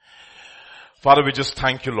Father, we just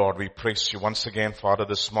thank you, Lord. We praise you once again, Father,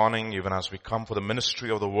 this morning, even as we come for the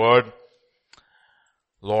ministry of the word.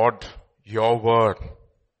 Lord, your word,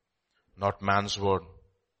 not man's word.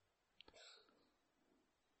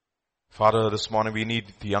 Father, this morning we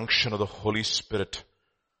need the unction of the Holy Spirit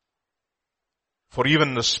for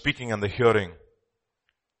even the speaking and the hearing.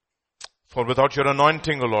 For without your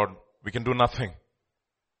anointing, O Lord, we can do nothing.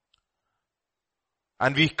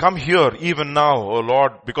 And we come here even now, O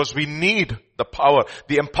Lord, because we need the power,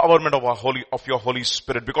 the empowerment of your Holy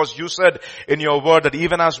Spirit. Because you said in your word that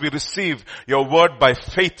even as we receive your word by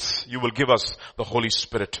faith, you will give us the Holy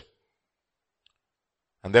Spirit.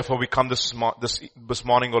 And therefore we come this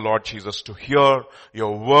morning, O Lord Jesus, to hear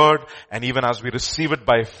your word, and even as we receive it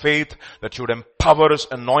by faith, that you would empower us,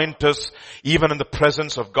 anoint us, even in the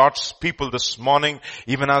presence of God's people this morning,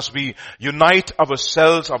 even as we unite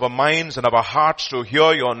ourselves, our minds and our hearts to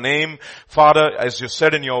hear your name. Father, as you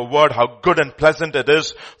said in your word, how good and pleasant it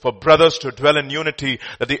is for brothers to dwell in unity,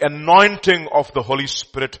 that the anointing of the Holy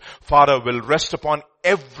Spirit, Father, will rest upon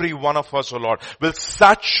every one of us, O Lord, will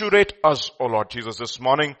saturate us, O Lord Jesus, this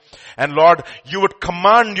morning. And Lord, you would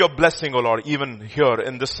command your blessing, O Lord, even here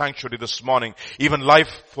in this sanctuary this morning, even life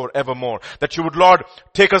forevermore. That you would, Lord,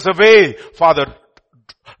 take us away, Father,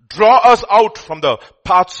 draw us out from the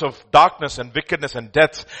paths of darkness and wickedness and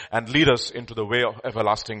death and lead us into the way of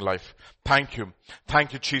everlasting life. Thank you.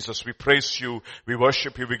 Thank you, Jesus. We praise you. We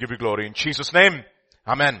worship you. We give you glory. In Jesus' name,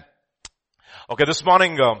 amen. Okay, this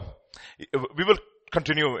morning, we will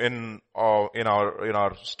continue in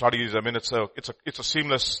our studies. I mean, it's a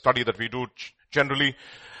seamless study that we do generally.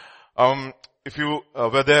 If you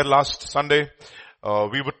were there last Sunday,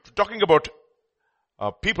 we were talking about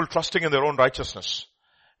people trusting in their own righteousness,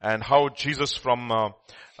 and how Jesus from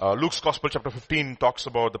Luke's Gospel chapter 15 talks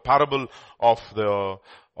about the parable of the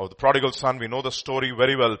prodigal son. We know the story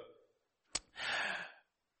very well.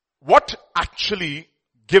 What actually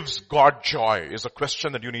gives God joy is a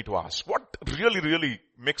question that you need to ask. What really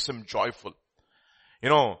makes him joyful? You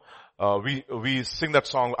know, we sing that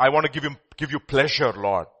song, I want to give you pleasure,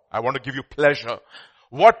 Lord. I want to give you pleasure.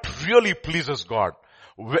 What really pleases God?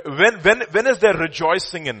 When is there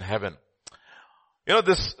rejoicing in heaven? You know,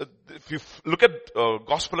 if you look at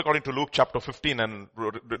Gospel according to Luke chapter 15, and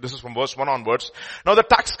this is from verse 1 onwards. Now the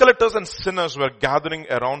tax collectors and sinners were gathering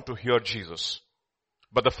around to hear Jesus.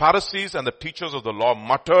 But the Pharisees and the teachers of the law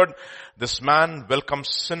muttered, this man welcomes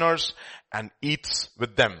sinners and eats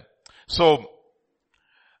with them. So,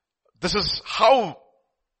 this is how,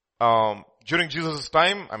 during Jesus'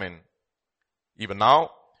 time, I mean, even now,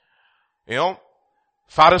 you know,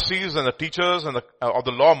 Pharisees and the teachers and of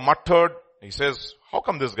the law muttered. He says, how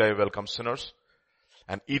come this guy welcomes sinners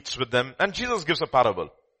and eats with them? And Jesus gives a parable.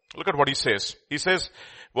 Look at what he says. He says,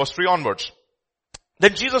 verse 3 onwards.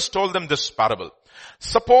 Then Jesus told them this parable.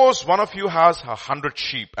 Suppose one of you has 100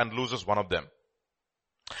 sheep and loses one of them.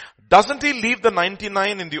 Doesn't he leave the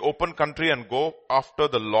 99 in the open country and go after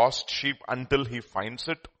the lost sheep until he finds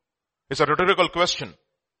it? It's a rhetorical question.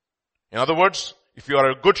 In other words, if you are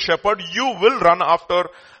a good shepherd, you will run after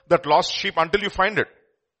that lost sheep until you find it.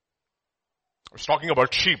 I was talking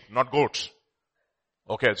about sheep, not goats.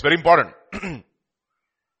 Okay, it's very important.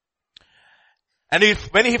 And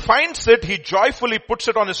when he finds it, he joyfully puts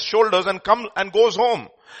it on his shoulders and goes home.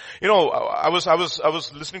 You know, I was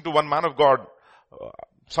listening to one man of God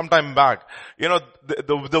some time back. You know,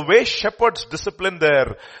 the way shepherds discipline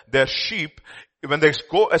their sheep when they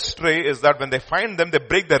go astray is that when they find them, they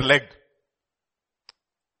break their leg.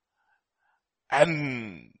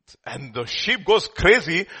 And the sheep goes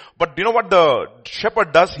crazy, but you know what the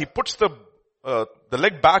shepherd does? He puts the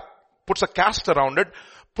leg back, puts a cast around it,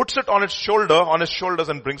 puts it on his shoulders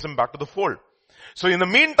and brings him back to the fold. So in the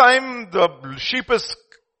meantime, the sheep is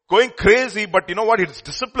going crazy, but you know what? He's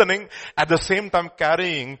disciplining at the same time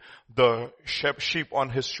carrying the sheep on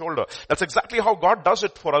his shoulder. That's exactly how God does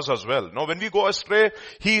it for us as well. You know, when we go astray,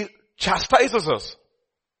 he chastises us.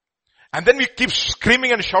 And then we keep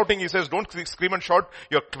screaming and shouting. He says, don't scream and shout.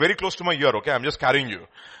 You're very close to my ear, okay? I'm just carrying you.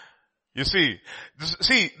 You see, this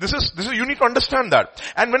is, you need to understand that.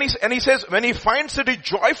 And he says, when he finds it, he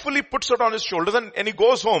joyfully puts it on his shoulders and he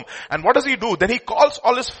goes home. And what does he do? Then he calls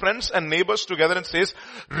all his friends and neighbors together and says,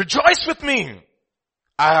 rejoice with me.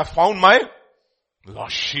 I have found my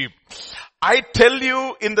lost sheep. I tell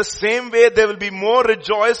you, in the same way, there will be more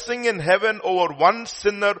rejoicing in heaven over one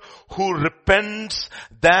sinner who repents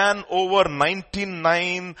than over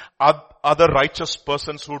 99 other righteous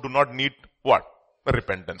persons who do not need what?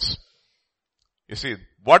 Repentance. You see,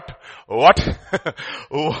 what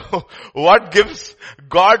gives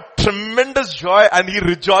God tremendous joy and he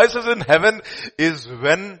rejoices in heaven is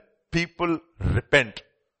when people repent.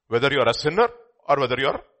 Whether you're a sinner or whether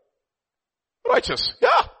you're righteous.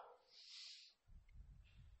 Yeah.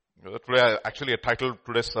 Today, actually, I titled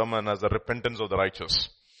today's sermon as the repentance of the righteous.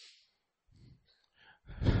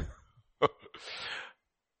 You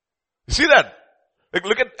see that? Like,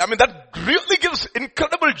 that really gives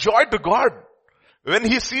incredible joy to God when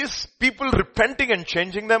He sees people repenting and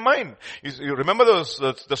changing their mind. You remember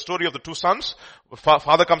the story of the two sons?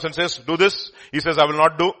 Father comes and says, do this. He says, I will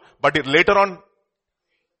not do. But later on,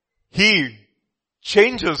 he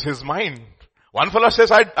changes his mind. One fellow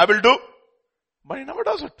says, I will do. But he never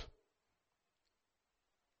does it.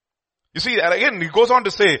 You see, and again, he goes on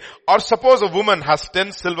to say, or suppose a woman has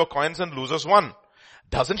 10 silver coins and loses one.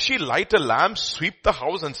 Doesn't she light a lamp, sweep the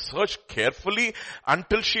house and search carefully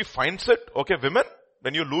until she finds it? Okay, women,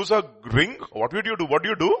 when you lose a ring, what would you do? What do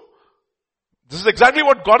you do? This is exactly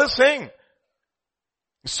what God is saying.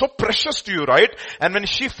 It's so precious to you, right? And when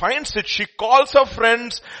she finds it, she calls her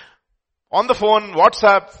friends on the phone,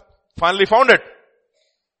 WhatsApp, finally found it.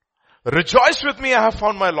 Rejoice with me, I have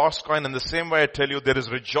found my lost coin. In the same way I tell you, there is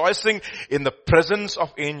rejoicing in the presence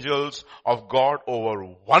of angels of God over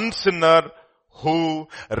one sinner who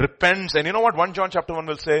repents. And you know what 1 John chapter 1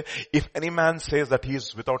 will say? If any man says that he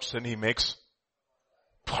is without sin, he makes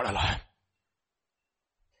God a liar.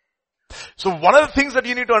 So one of the things that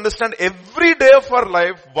you need to understand every day of our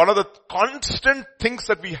life, one of the constant things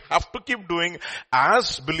that we have to keep doing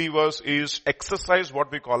as believers is exercise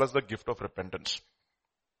what we call as the gift of repentance.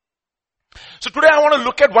 So today I want to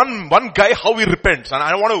look at one guy, how he repents, and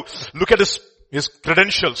I want to look at his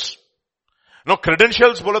credentials. No,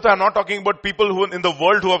 credentials, I'm not talking about people who in the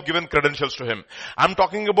world who have given credentials to him. I'm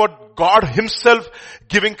talking about God Himself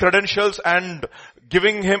giving credentials and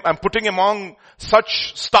giving him and putting him among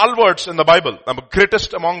such stalwarts in the Bible. The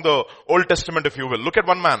greatest among the Old Testament, if you will. Look at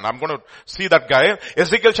one man. I'm going to see that guy.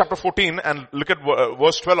 Ezekiel chapter 14 and look at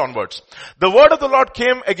verse 12 onwards. The word of the Lord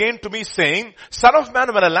came again to me saying, Son of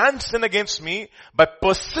man, when a land sin against me by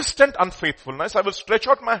persistent unfaithfulness, I will stretch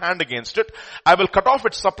out my hand against it. I will cut off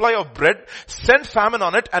its supply of bread, send famine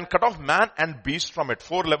on it, and cut off man and beast from it.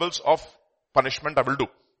 4 levels of punishment I will do.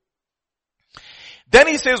 Then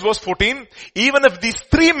he says, verse 14, even if these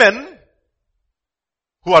 3 men,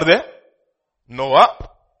 who are they? Noah,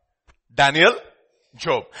 Daniel,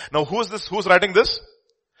 Job. Now who is this? Who's writing this?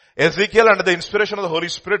 Ezekiel, under the inspiration of the Holy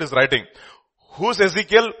Spirit, is writing. Who's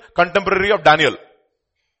Ezekiel? Contemporary of Daniel.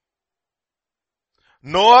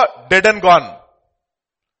 Noah, dead and gone.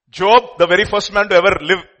 Job, the very first man to ever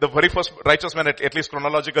live, the very first righteous man, at least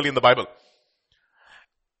chronologically in the Bible.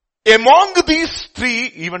 Among these 3,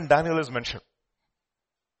 even Daniel is mentioned.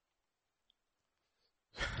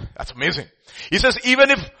 That's amazing. He says,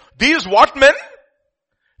 even if these what men?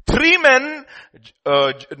 3 men,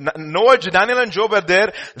 Noah, Daniel and Job were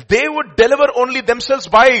there, they would deliver only themselves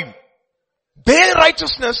by their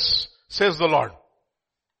righteousness, says the Lord.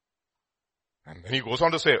 And then he goes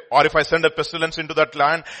on to say, or if I send a pestilence into that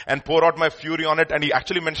land and pour out my fury on it, and he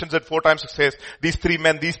actually mentions it 4 times, he says, these three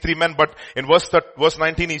men, but in verse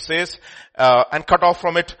 19 he says, and cut off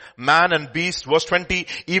from it man and beast. Verse 20,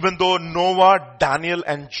 even though Noah, Daniel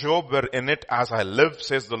and Job were in it, as I live,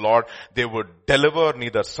 says the Lord, they would deliver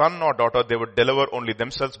neither son nor daughter, they would deliver only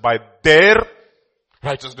themselves by their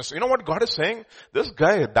righteousness. You know what God is saying? This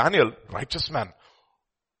guy, Daniel, righteous man.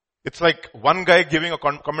 It's like one guy giving a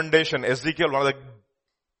commendation. Ezekiel, one of the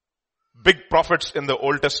big prophets in the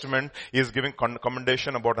Old Testament, is giving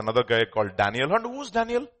commendation about another guy called Daniel. And who's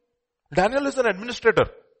Daniel? Daniel is an administrator.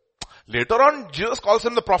 Later on, Jesus calls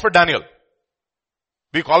him the prophet Daniel.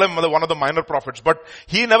 We call him one of the minor prophets, but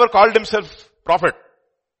he never called himself prophet.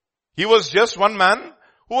 He was just one man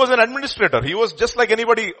who was an administrator. He was just like any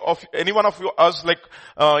one of us, like,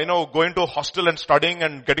 going to a hostel and studying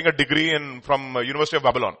and getting a degree from University of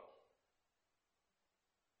Babylon.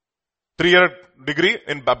 3-year degree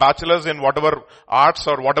in bachelor's in whatever arts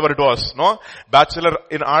or whatever it was, no? Bachelor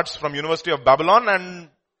in arts from University of Babylon, and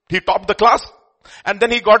he topped the class. And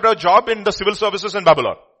then he got a job in the civil services in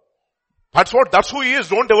Babylon. That's who he is.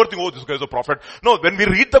 Don't ever think, oh, this guy is a prophet. No, when we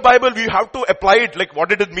read the Bible, we have to apply it. Like, what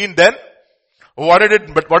did it mean then?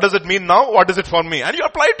 But what does it mean now? What is it for me? And you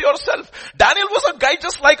apply it to yourself. Daniel was a guy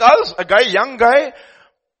just like us. Young guy.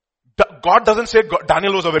 God doesn't say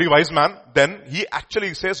Daniel was a very wise man. Then he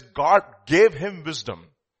actually says God gave him wisdom.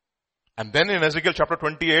 And then in Ezekiel chapter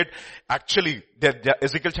 28,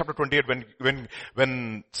 Ezekiel chapter 28,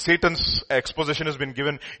 when Satan's exposition has been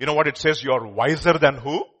given, you know what it says? You are wiser than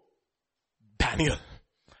who? Daniel.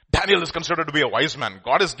 Daniel is considered to be a wise man.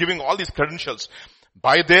 God is giving all these credentials.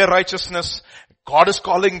 By their righteousness, God is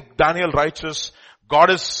calling Daniel righteous. God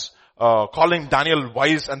is calling Daniel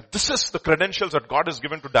wise, and this is the credentials that God has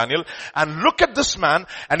given to Daniel. And look at this man,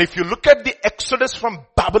 and if you look at the exodus from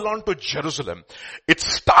Babylon to Jerusalem, it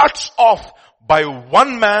starts off by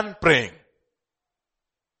one man praying.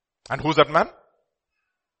 And who's that man?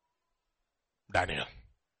 Daniel.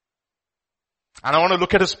 And I want to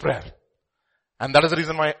look at his prayer. And that is the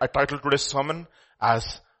reason why I titled today's sermon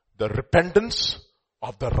as the repentance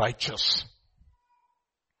of the righteous.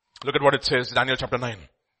 Look at what it says, Daniel chapter 9.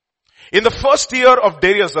 In the first year of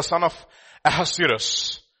Darius, the son of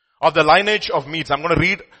Ahasuerus, of the lineage of Medes. I'm going to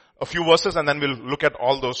read a few verses and then we'll look at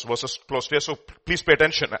all those verses close to here. So please pay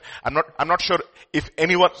attention. I'm not sure if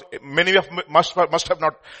many of you must have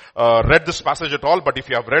not read this passage at all, but if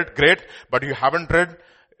you have read, great. But if you haven't read,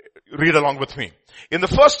 read along with me. In the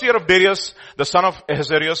first year of Darius, the son of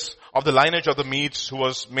Ahasuerus, of the lineage of the Medes, who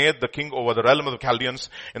was made the king over the realm of the Chaldeans,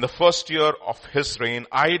 in the first year of his reign,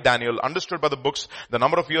 I, Daniel, understood by the books the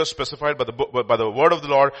number of years specified by the word of the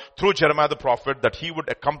Lord through Jeremiah the prophet, that he would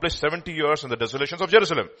accomplish 70 years in the desolations of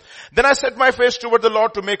Jerusalem. Then I set my face toward the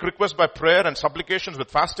Lord to make request by prayer and supplications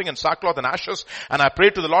with fasting and sackcloth and ashes. And I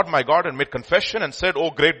prayed to the Lord my God and made confession and said,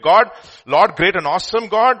 O great God, Lord, great and awesome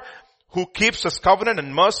God, who keeps his covenant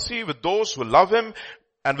and mercy with those who love him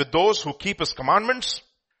and with those who keep his commandments.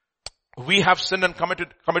 We have sinned and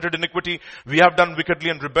committed iniquity. We have done wickedly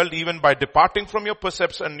and rebelled even by departing from your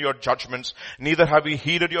precepts and your judgments. Neither have we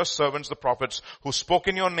heeded your servants, the prophets, who spoke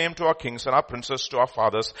in your name to our kings and our princes, to our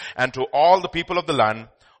fathers, and to all the people of the land.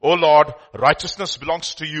 O Lord, righteousness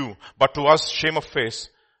belongs to you, but to us shame of face,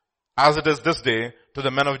 as it is this day to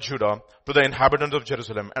the men of Judah, to the inhabitants of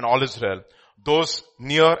Jerusalem and all Israel, those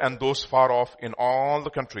near and those far off in all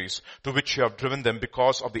the countries to which you have driven them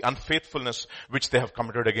because of the unfaithfulness which they have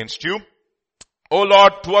committed against you. O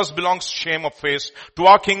Lord, to us belongs shame of face, to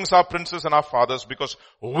our kings, our princes and our fathers, because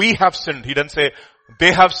we have sinned. He didn't say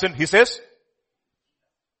they have sinned. He says,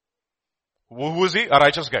 who is he? A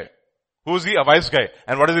righteous guy. Who is he? A wise guy.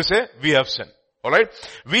 And what does he say? We have sinned. Alright?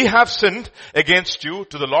 We have sinned against you.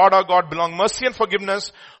 To the Lord our God belong mercy and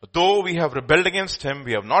forgiveness. Though we have rebelled against him,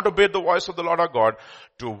 we have not obeyed the voice of the Lord our God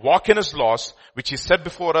to walk in his laws, which he set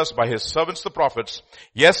before us by his servants the prophets.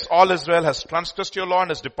 Yes, all Israel has transgressed your law and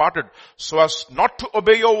has departed so as not to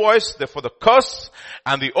obey your voice. Therefore the curse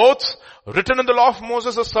and the oath written in the law of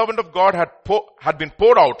Moses, the servant of God, have been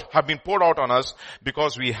poured out on us,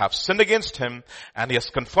 because we have sinned against him, and he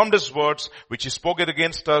has confirmed his words, which he spoke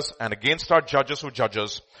against us and against our judges who judge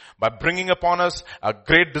us, by bringing upon us a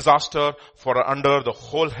great disaster, for under the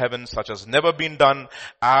whole heaven such has never been done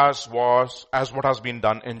as what has been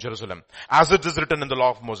done in Jerusalem, as it is written in the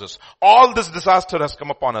law of Moses. All this disaster has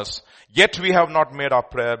come upon us, yet we have not made our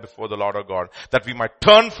prayer before the Lord our God, that we might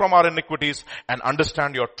turn from our iniquities and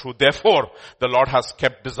understand your truth. Therefore, the Lord has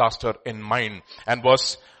kept disaster in mind. And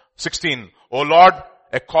verse 16, O Lord,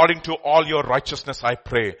 according to all your righteousness I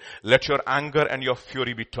pray, let your anger and your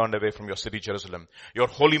fury be turned away from your city Jerusalem, your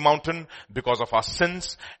holy mountain, because of our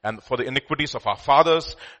sins and for the iniquities of our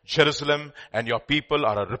fathers. Jerusalem and your people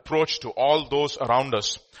are a reproach to all those around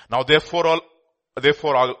us. Now therefore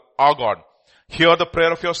our God, hear the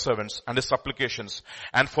prayer of your servants and his supplications,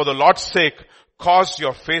 and for the Lord's sake, cause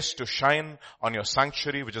your face to shine on your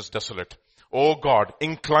sanctuary which is desolate. O God,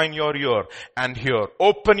 incline your ear and hear.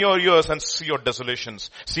 Open your ears and see our desolations,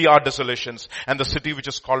 and the city which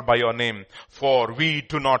is called by your name. For we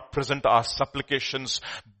do not present our supplications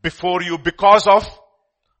before you because of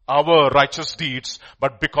our righteous deeds,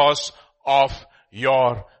 but because of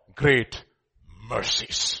your great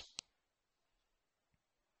mercies.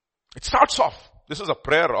 It starts off. This is a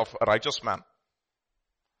prayer of a righteous man.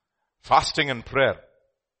 Fasting and prayer.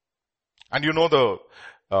 And you know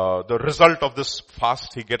the result of this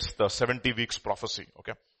fast, he gets the 70 weeks prophecy.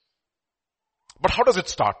 Okay. But how does it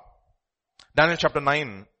start? Daniel chapter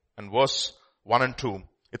 9 and verse 1 and 2.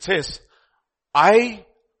 It says, I,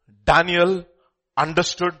 Daniel,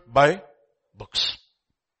 understood by books.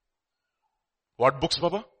 What books,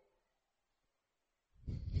 Baba?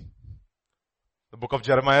 The book of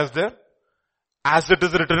Jeremiah is there. As it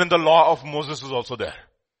is written in the law of Moses is also there.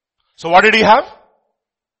 So what did he have?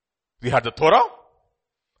 We had the Torah.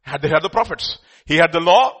 They had the prophets. He had the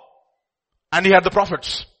law and he had the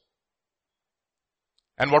prophets.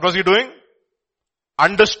 And what was he doing?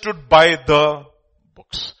 Understood by the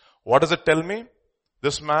books. What does it tell me?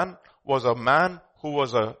 This man was a man who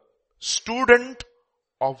was a student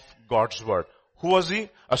of God's word. Who was he?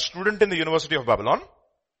 A student in the University of Babylon.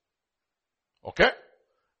 Okay.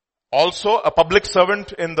 Also a public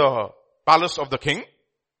servant in the palace of the king.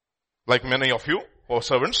 Like many of you who are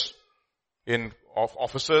servants in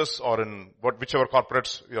offices or in whichever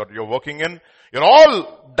corporates you're working in. You're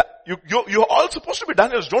all you're all supposed to be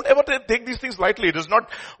Daniels. Don't ever take these things lightly. It is not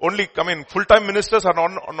only, full-time ministers are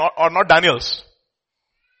not Daniels.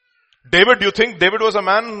 David, do you think David was a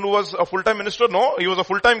man who was a full-time minister? No, he was a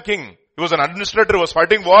full-time king. He was an administrator, he was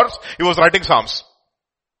fighting wars, he was writing psalms.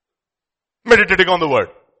 Meditating on the word.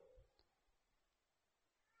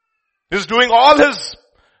 He's doing all his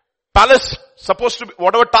palace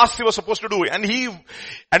whatever tasks he was supposed to do.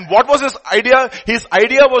 And what was his idea? His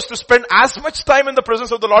idea was to spend as much time in the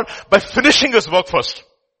presence of the Lord by finishing his work first.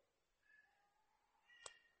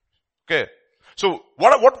 Okay. So,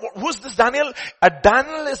 who's this Daniel? A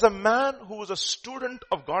Daniel is a man who is a student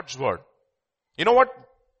of God's word. You know what?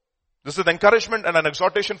 This is an encouragement and an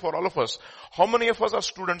exhortation for all of us. How many of us are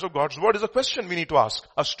students of God's word is a question we need to ask.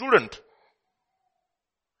 A student.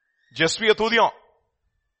 Je suis étudiant.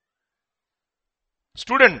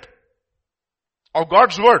 Student of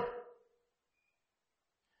God's word.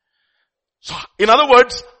 So, in other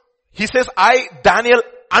words, he says, Daniel,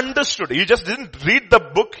 understood. He just didn't read the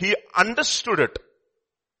book, he understood it.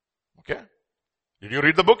 Okay? Did you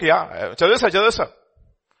read the book? Yeah.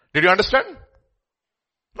 Did you understand?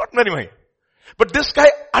 Not many way. But this guy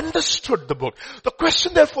understood the book. The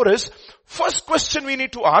question therefore is, first question we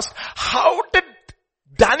need to ask, how did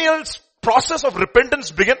Daniel's process of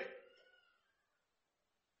repentance begin?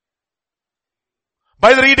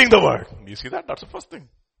 By reading the word. You see that? That's the first thing.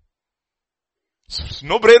 It's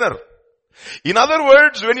no brainer. In other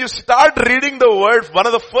words, when you start reading the word, one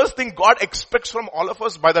of the first things God expects from all of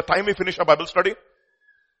us by the time we finish our Bible study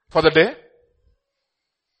for the day,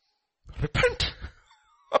 repent.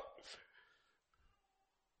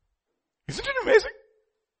 Isn't it amazing?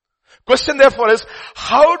 Question therefore is,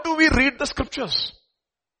 how do we read the scriptures?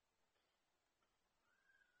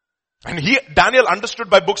 And Daniel understood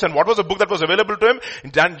by books, and what was the book that was available to him?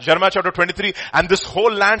 In Jeremiah chapter 23, and this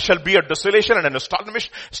whole land shall be a desolation and an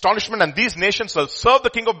astonishment, and these nations shall serve the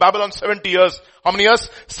king of Babylon 70 years. How many years?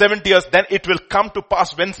 70 years. Then it will come to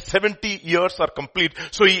pass when 70 years are complete.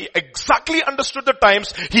 So he exactly understood the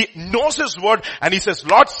times. He knows his word, and he says,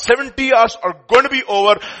 Lord, 70 years are going to be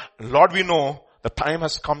over. Lord, we know the time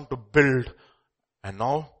has come to build. And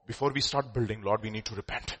now, before we start building, Lord, we need to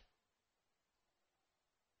repent.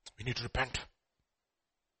 We need to repent.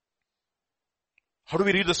 How do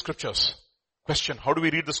we read the scriptures? Question, how do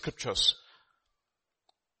we read the scriptures?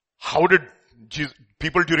 How did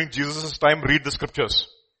people during Jesus' time read the scriptures?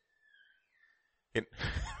 In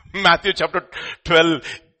Matthew chapter 12,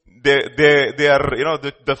 they are,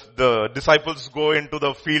 the disciples go into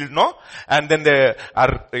the field, no? And then they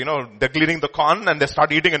are, they're gleaning the corn and they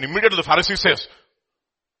start eating, and immediately the Pharisee says,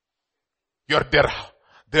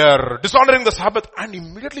 they are dishonoring the Sabbath. And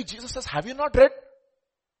immediately Jesus says, have you not read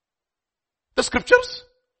the scriptures?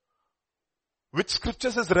 Which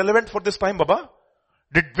scriptures is relevant for this time, Baba?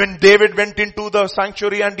 When David went into the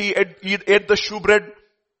sanctuary and he ate the shewbread,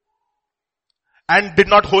 and did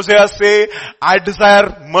not Hosea say, I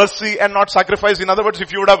desire mercy and not sacrifice? In other words,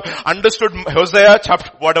 if you would have understood Hosea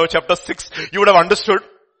chapter 6, you would have understood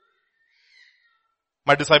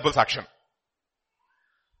my disciples' action.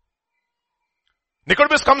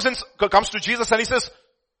 Nicodemus comes to Jesus and he says,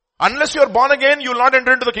 unless you are born again, you will not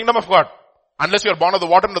enter into the kingdom of God. Unless you are born of the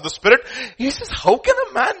water and of the Spirit. He says, how can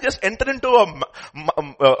a man just enter into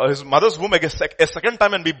his mother's womb a second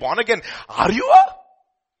time and be born again? Are you a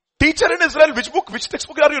teacher in Israel? Which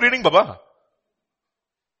textbook are you reading, Baba?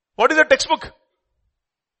 What is the textbook?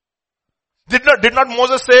 Did not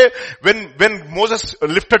Moses say, when Moses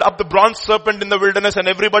lifted up the bronze serpent in the wilderness, and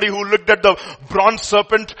everybody who looked at the bronze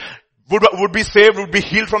serpent would be saved, would be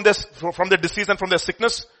healed from their disease and from their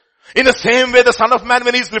sickness? In the same way, the Son of Man,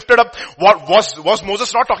 when he's lifted up, what was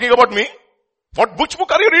Moses not talking about me? Which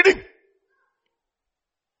book are you reading?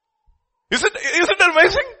 Isn't it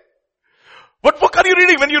amazing? What book are you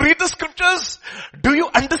reading? When you read the scriptures, do you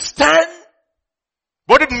understand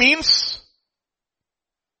what it means?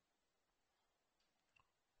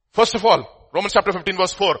 First of all, Romans chapter 15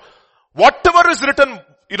 verse 4. Whatever is written,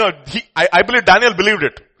 I believe Daniel believed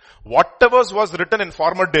it. Whatever was written in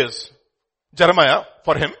former days, Jeremiah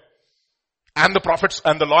for him, and the prophets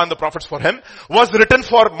and the law and the prophets for him, was written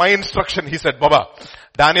for my instruction. He said, Baba,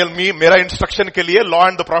 Daniel, mera instruction ke liye law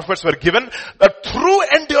and the prophets were given, that through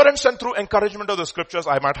endurance and through encouragement of the scriptures,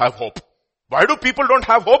 I might have hope. Why do people don't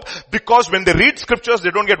have hope? Because when they read scriptures,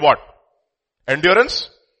 they don't get what? Endurance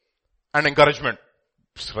and encouragement.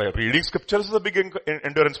 Reading scriptures is a big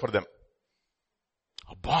endurance for them.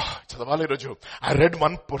 I read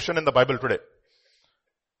one portion in the Bible today.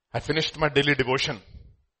 I finished my daily devotion.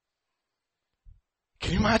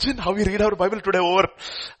 Can you imagine how we read our Bible today over?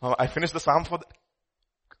 I finished the Psalm for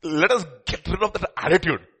Let us get rid of that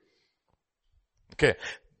attitude. Okay.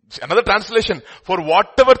 Another translation, for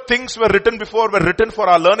whatever things were written before were written for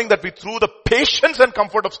our learning, that we through the patience and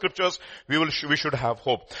comfort of scriptures, we should have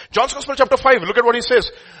hope. John's Gospel chapter 5, look at what he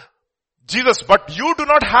says. Jesus, but you do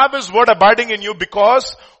not have his word abiding in you,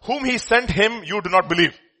 because whom he sent him you do not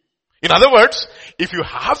believe. In other words, if you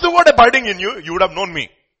have the word abiding in you, you would have known me.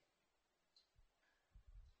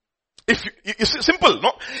 It's simple,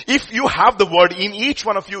 no? If you have the word in each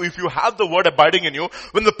one of you, if you have the word abiding in you,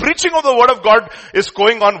 when the preaching of the word of God is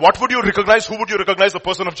going on, what would you recognize? Who would you recognize? The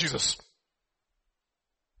person of Jesus.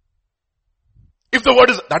 If the word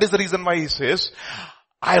is, that is the reason why he says,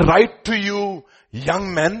 I write to you,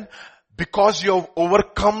 young men, because you have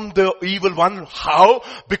overcome the evil one. How?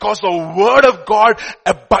 Because the word of God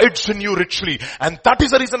abides in you richly. And that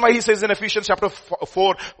is the reason why he says in Ephesians chapter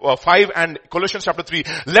 5 and Colossians chapter 3,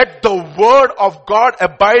 let the word of God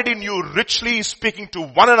abide in you richly, speaking to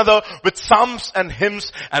one another with psalms and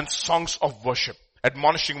hymns and songs of worship,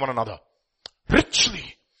 admonishing one another.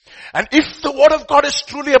 Richly. And if the word of God is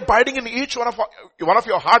truly abiding in each one of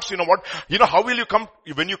your hearts, you know what? You know how will you come,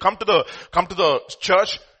 when you come to the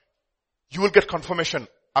church, you will get confirmation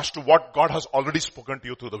as to what God has already spoken to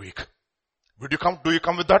you through the week. Do you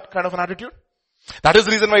come with that kind of an attitude? That is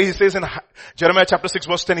the reason why he says in Jeremiah chapter 6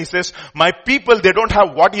 verse 10, he says, my people, they don't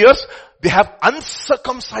have what ears? They have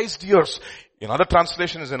uncircumcised ears. In other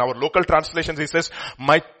translations, in our local translations, he says,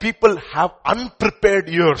 my people have unprepared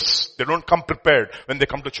ears. They don't come prepared when they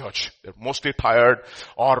come to church. They're mostly tired,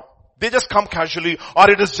 or they just come casually, or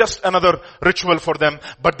it is just another ritual for them,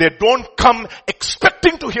 but they don't come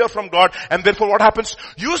expecting to hear from God. And therefore what happens?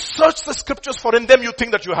 You search the scriptures, for in them you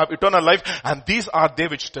think that you have eternal life, and these are they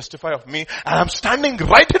which testify of me, and I'm standing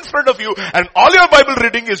right in front of you, and all your Bible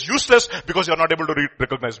reading is useless because you're not able to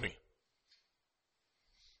recognize me.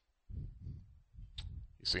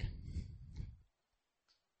 You see?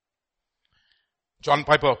 John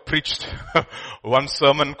Piper preached one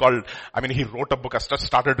sermon called, he wrote a book. I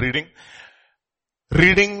started reading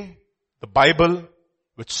the Bible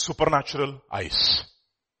with supernatural eyes.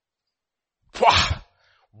 Wow,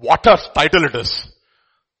 what a title it is.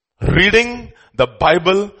 Reading the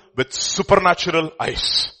Bible with supernatural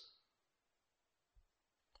eyes.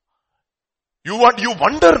 You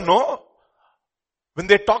wonder, no? When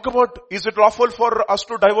they talk about, is it lawful for us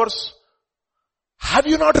to divorce? Have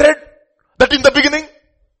you not read that in the beginning?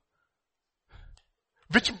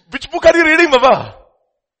 Which book are you reading, Baba?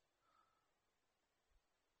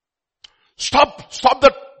 Stop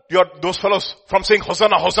those fellows from saying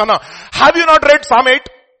Hosanna, Hosanna. Have you not read Psalm 8?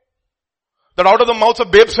 That out of the mouths of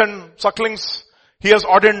babes and sucklings, he has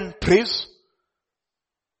ordained praise.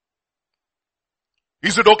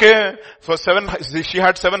 Is it okay for she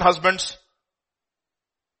had 7 husbands?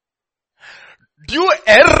 Do you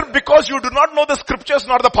err because you do not know the scriptures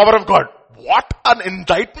nor the power of God? What an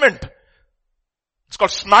indictment. It's called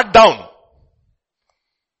smackdown.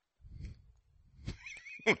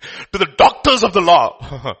 To the doctors of the law.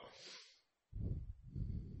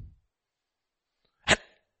 And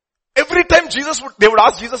every time they would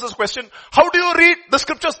ask Jesus this question, how do you read the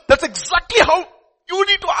scriptures? That's exactly how you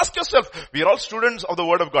need to ask yourself. We are all students of the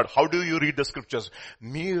word of God. How do you read the scriptures?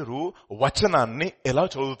 Meeru vachananni ela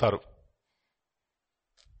chodutaru.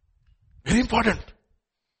 Very important.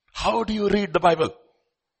 How do you read the Bible?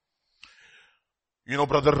 You know,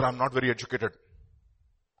 brother, I'm not very educated.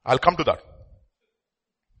 I'll come to that.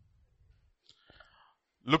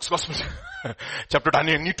 Luke's Gospel, chapter 10,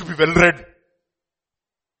 you need to be well read.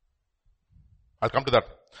 I'll come to that.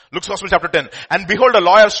 Luke's Gospel, chapter 10. And behold, a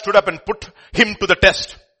lawyer stood up and put him to the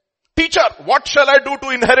test. Teacher, what shall I do to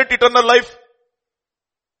inherit eternal life?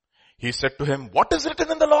 He said to him, what is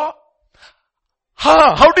written in the law?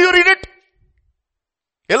 How do you read it?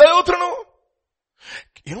 You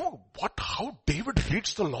know what? How David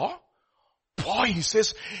reads the law? Boy, he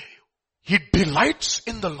says, he delights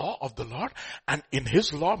in the law of the Lord, and in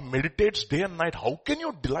his law meditates day and night. How can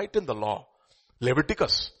you delight in the law?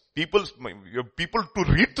 Leviticus. People to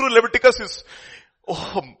read through Leviticus is,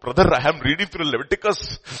 oh brother, I am reading through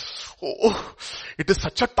Leviticus. Oh, it is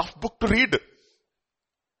such a tough book to read.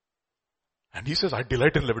 And he says, I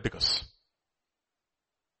delight in Leviticus.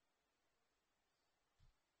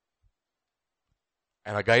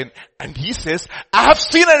 And he says, I have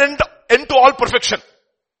seen an end to all perfection.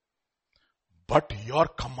 But your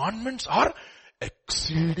commandments are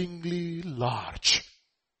exceedingly large.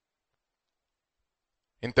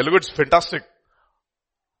 In Telugu it's fantastic.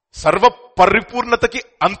 Sarva paripurnataki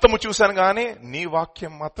antamu chusanu gaani nee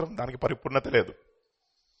vakyam matram daniki paripurnata ledu.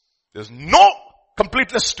 There's no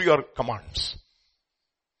completeness to your commands.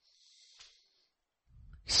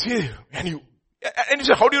 See, when And he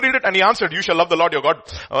said, how do you read it? And he answered, you shall love the Lord your God.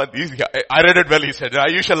 I read it well, he said.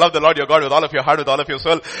 You shall love the Lord your God with all of your heart, with all of your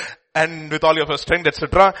soul, and with all of your strength,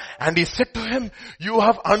 etc. And he said to him, you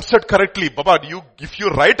have answered correctly. Baba, if you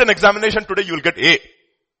write an examination today, you will get A.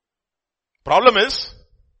 Problem is,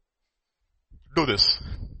 do this.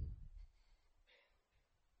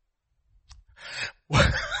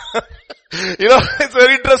 It's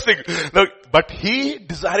very interesting. Look, but he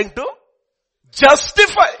desiring to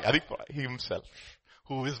justify himself.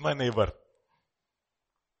 Who is my neighbor?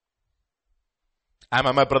 Am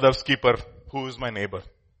I my brother's keeper? Who is my neighbor?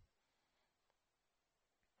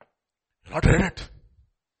 Not read it.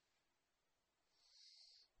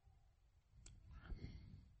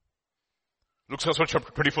 Luke chapter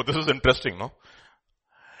 24. This is interesting, no?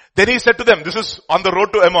 Then he said to them, this is on the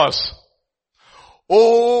road to Emmaus.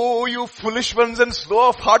 Oh, you foolish ones and slow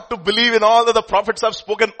of heart to believe in all that the prophets have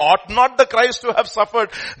spoken. Ought not the Christ to have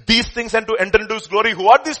suffered these things and to enter into his glory? Who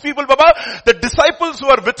are these people, Baba? The disciples who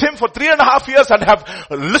are with him for 3.5 years and have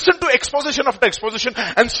listened to exposition after exposition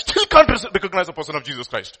and still can't recognize the person of Jesus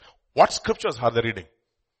Christ. What scriptures are they reading?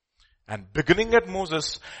 And beginning at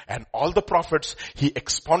Moses and all the prophets, he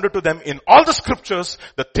expounded to them in all the scriptures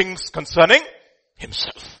the things concerning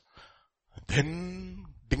himself. Then,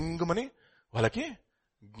 dingamani, వాళ్ళకి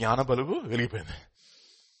జ్ఞాన బలుగు వెలిగిపోయింది.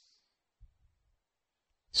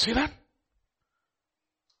 See that?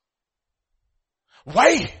 Why?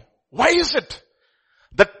 Why is it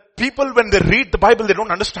that people, when they read the Bible, they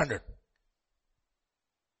don't understand it?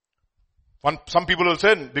 Some people will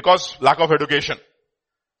say, because lack of education.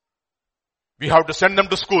 We have to send them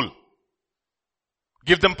to school.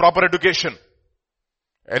 Give them proper education.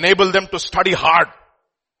 Enable them to study hard.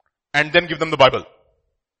 And then give them the Bible.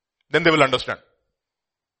 Then they will understand.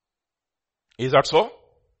 Is that so?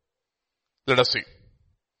 Let us see.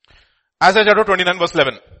 Isaiah chapter 29 verse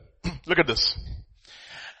 11. Look at this.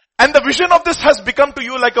 And the vision of this has become to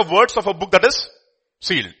you like a words of a book that is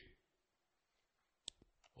sealed.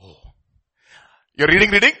 Oh. You're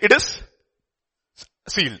reading, it is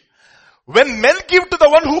sealed. When men give to the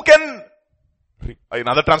one who can, in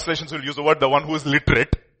other translations will use the word the one who is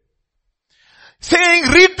literate, saying,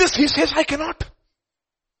 read this, he says, I cannot.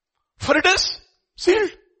 For it is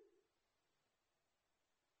sealed.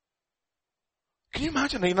 Can you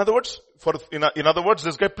imagine? In other words,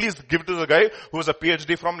 this guy, please give to the guy who is a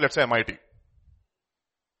PhD from, let's say, MIT.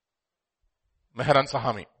 Mehran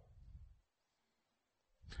Sahami.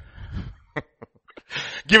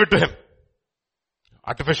 Give it to him.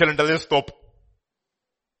 Artificial intelligence top.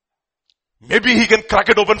 Maybe he can crack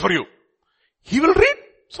it open for you. He will read.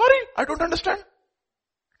 Sorry, I don't understand.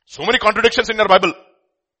 So many contradictions in your Bible.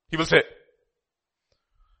 He will say.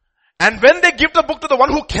 And when they give the book to the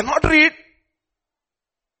one who cannot read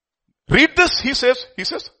this, he says,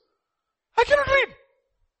 I cannot read.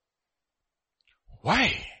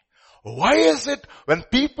 Why? Why is it when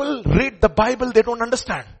people read the Bible, they don't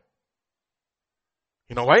understand?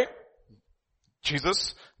 You know why?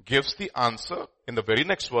 Jesus gives the answer in the very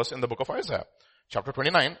next verse in the book of Isaiah, chapter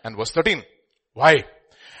 29 and verse 13. Why?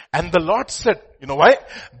 And the Lord said, you know why?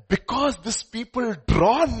 Because these people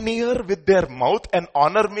draw near with their mouth and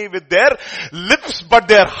honor me with their lips, but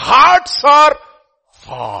their hearts are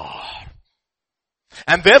far.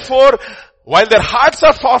 And therefore, while their hearts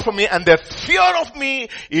are far from me and their fear of me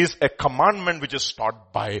is a commandment which is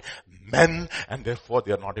taught by men, and therefore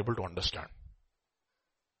they are not able to understand.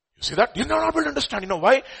 You see that? You're not able to understand. You know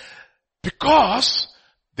why? Because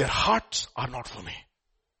their hearts are not for me.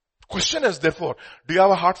 Question is therefore, do you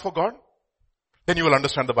have a heart for God? Then you will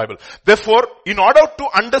understand the Bible. Therefore, in order to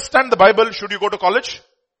understand the Bible, should you go to college?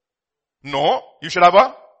 No, you should have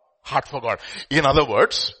a heart for God. In other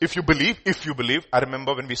words, if you believe, I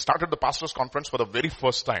remember when we started the pastors conference for the very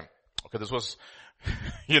first time. Okay, this was,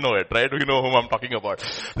 you know it, right? You know whom I'm talking about.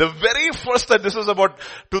 The very first time, this was about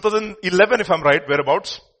 2011 if I'm right,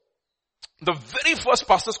 whereabouts. The very first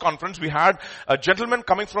pastors conference, we had a gentleman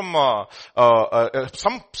coming from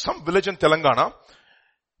some village in Telangana.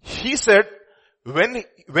 He said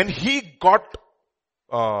when he got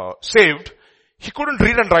saved, he couldn't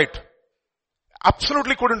read and write.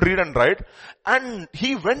 Absolutely couldn't read and write. And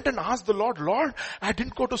he went and asked the Lord, I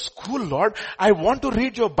didn't go to school, Lord. I want to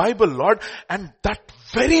read your Bible, Lord. And that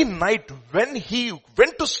very night when he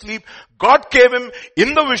went to sleep, God gave him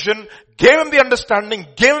in the vision, gave him the understanding,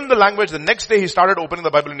 gave him the language. The next day he started opening the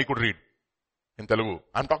Bible and he could read. In Telugu.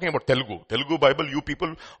 I'm talking about Telugu. Telugu Bible, you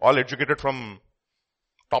people all educated from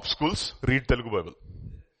top schools, read Telugu Bible.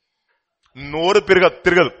 Noru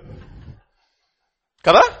tirgadu.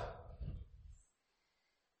 Kada?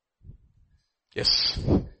 Yes.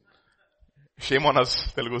 Shame on us,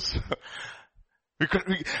 Telugus.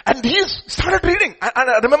 And he started reading. And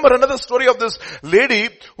I remember another story of this lady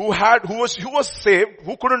who was saved,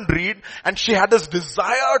 who couldn't read, and she had this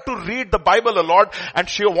desire to read the Bible a lot, and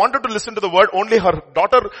she wanted to listen to the word. Only her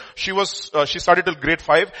daughter, she studied till grade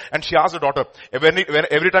 5, and she asked her daughter,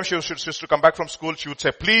 every time she used to come back from school, she would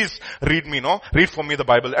say, please read for me the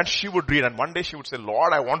Bible. And she would read, and one day she would say,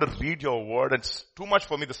 Lord, I want to read your word, and it's too much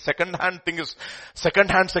for me. The second-hand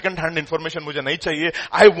information mujhe nahi chahiye.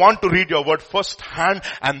 I want to read your word first hand.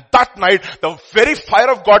 And that night, the very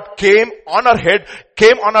fire of God came on her head,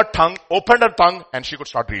 came on her tongue, opened her tongue, and she could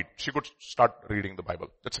start reading the Bible.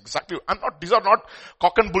 That's exactly, these are not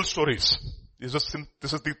cock and bull stories. This is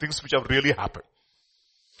the things which have really happened.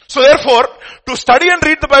 So therefore, to study and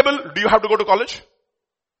read the Bible, do you have to go to college?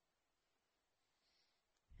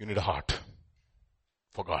 You need a heart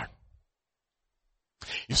for God.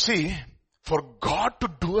 You see, for God to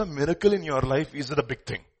do a miracle in your life, is it a big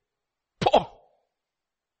thing?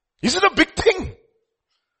 Is it a big thing?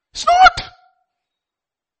 It's not.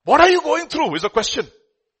 What are you going through is a question.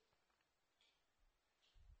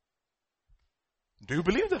 Do you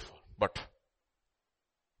believe therefore? But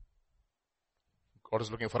God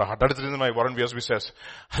is looking for a heart. That is the reason why Warren Wiersbe says,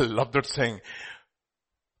 I love that saying,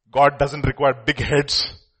 God doesn't require big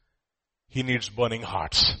heads. He needs burning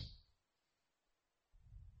hearts.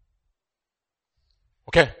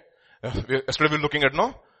 Okay. Yesterday we were looking at,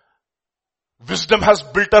 wisdom has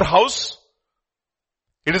built her house.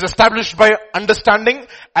 It is established by understanding,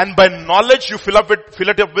 and by knowledge you fill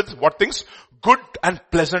it up with what things? Good and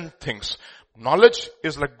pleasant things. Knowledge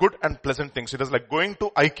is like good and pleasant things. It is like going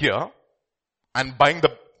to IKEA and buying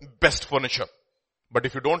the best furniture. But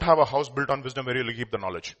if you don't have a house built on wisdom, where will you keep the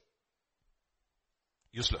knowledge?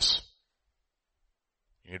 Useless.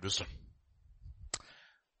 You need wisdom.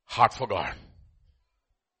 Heart for God.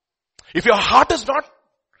 If your heart is not,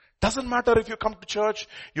 doesn't matter if you come to church,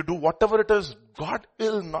 you do whatever it is, God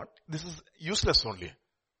will not, this is useless only.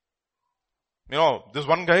 This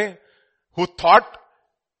one guy who thought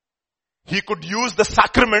he could use the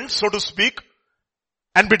sacrament, so to speak,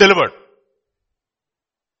 and be delivered.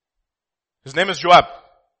 His name is Joab.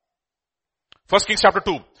 1 Kings chapter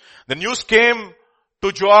 2. The news came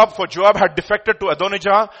to Joab, for Joab had defected to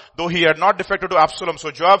Adonijah, though he had not defected to Absalom. So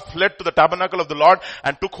Joab fled to the tabernacle of the Lord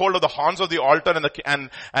and took hold of the horns of the altar,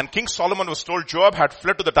 and King Solomon was told Joab had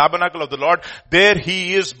fled to the tabernacle of the Lord. There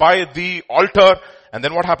he is by the altar. And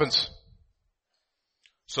then what happens?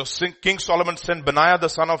 So King Solomon sent Benaiah the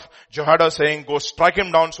son of Jehoiada, saying, go strike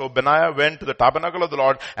him down. So Benaiah went to the tabernacle of the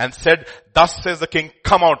Lord and said, thus says the king,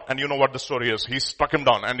 come out. And you know what the story is. He struck him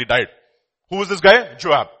down and he died. Who is this guy?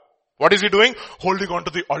 Joab. What is he doing? Holding on to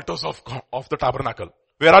the altars of the tabernacle.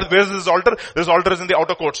 Where is this altar? This altar is in the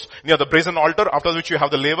outer courts. Near the brazen altar, after which you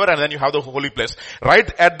have the laver, and then you have the holy place.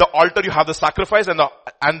 Right at the altar you have the sacrifice, and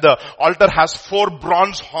the altar has 4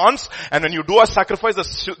 bronze horns, and when you do a sacrifice,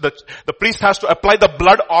 the priest has to apply the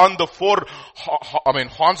blood on the 4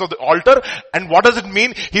 horns of the altar. And what does it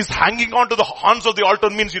mean? He's hanging on to the horns of the altar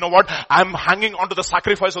means, you know what? I'm hanging on to the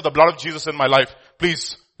sacrifice of the blood of Jesus in my life.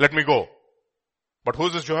 Please, let me go. But who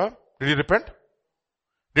is this Joab? Did he repent?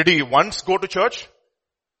 Did he once go to church?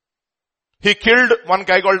 He killed one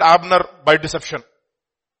guy called Abner by deception.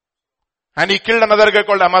 And he killed another guy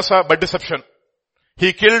called Amasa by deception.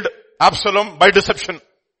 He killed Absalom by deception.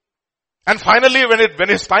 And finally, when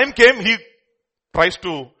his time came, he tries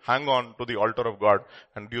to hang on to the altar of God.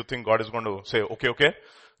 And do you think God is going to say, okay?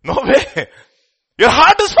 No way. Your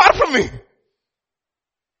heart is far from me.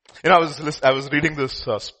 I was reading this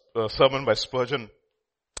sermon by Spurgeon.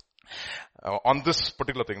 On this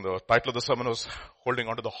particular thing, the title of the sermon was holding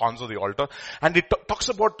on to the horns of the altar. And it talks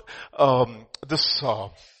about this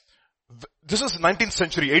is 19th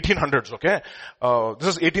century, 1800s, okay?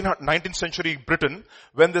 This is 19th century Britain,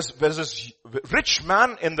 when there's this rich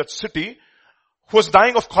man in that city who was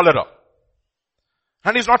dying of cholera.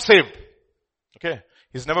 And he's not saved. Okay?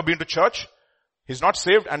 He's never been to church. He's not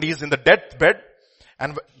saved, and he's in the deathbed.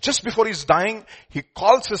 And just before he's dying, he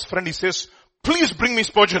calls his friend, he says, please bring me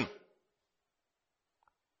Spurgeon.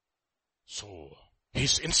 So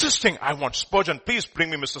he's insisting, I want Spurgeon. Please bring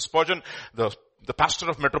me Mr. Spurgeon, the pastor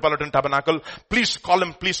of Metropolitan Tabernacle. Please call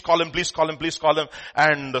him. And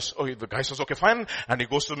the guy says, okay, fine. And he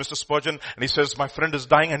goes to Mr. Spurgeon and he says, my friend is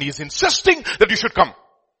dying and he's insisting that you should come.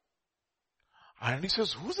 And he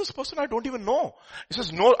says, who's this person? I don't even know. He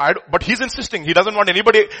says, no, but he's insisting. He doesn't want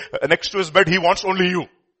anybody next to his bed. He wants only you.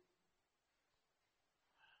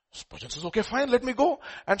 Spurgeon says, okay, fine, let me go.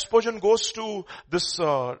 And Spurgeon goes to this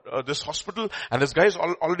hospital, and this guy is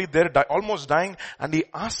already there, almost dying, and he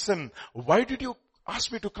asks him, why did you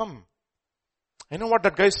ask me to come? You know what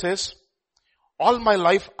that guy says? all my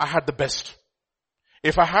life I had the best.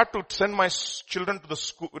 If I had to send my children to the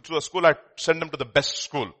school, I'd send them to the best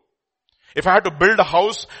school. If I had to build a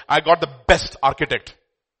house, I got the best architect.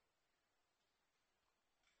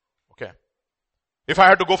 Okay. If I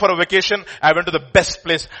had to go for a vacation, I went to the best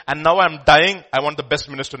place. And now I'm dying, I want the best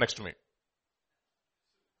minister next to me.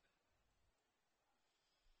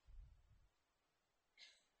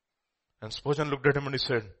 And Spurgeon looked at him and he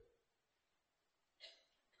said,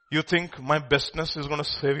 you think my bestness is going to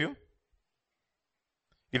save you?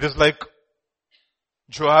 It is like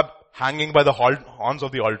Joab hanging by the horns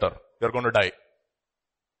of the altar. You're going to die.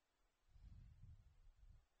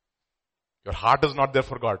 Your heart is not there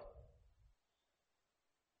for God.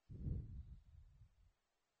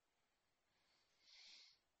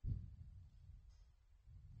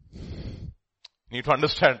 You need to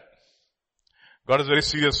understand, God is very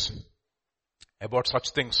serious about such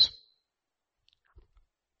things.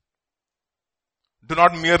 Do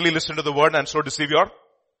not merely listen to the word and so deceive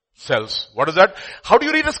yourselves. What is that? How do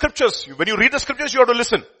you read the scriptures? When you read the scriptures, you have to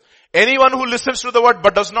listen. Anyone who listens to the word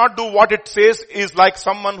but does not do what it says is like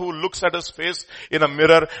someone who looks at his face in a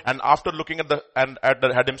mirror and after looking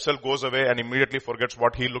at himself goes away and immediately forgets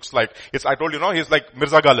what he looks like. I told you, he's like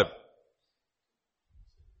Mirza Ghalib.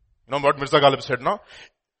 You know what Mirza Ghalib said, no?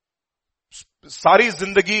 सारी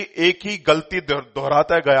जिंदगी एक ही गलती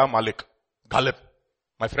दोहराता गया मालिक Ghalib.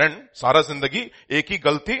 My friend, सारा जिंदगी एक ही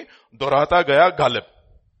गलती दोहराता गया गालिब.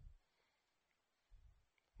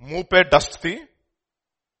 मुंह पे डस्ट थी,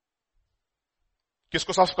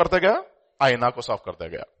 किसको साफ करता गया? आईना को साफ करता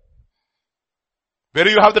गया. Where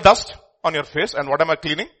do you have the dust on your face and what am I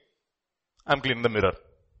cleaning? I'm cleaning the mirror.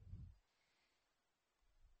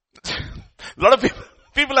 A lot of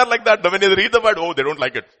people are like that. When they read the word, they don't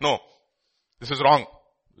like it. No. This is wrong.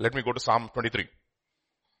 Let me go to Psalm 23.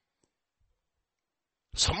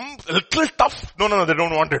 Some little tough. No, they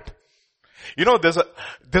don't want it. You know, there's a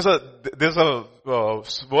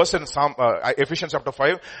verse in Ephesians chapter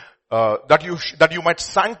 5, that you might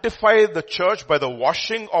sanctify the church by the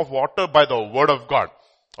washing of water by the word of God.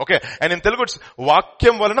 Okay. And in Telugu it's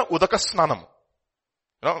Vakyam valana udaka snanam.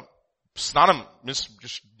 You know, snanam means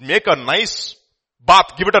just make a nice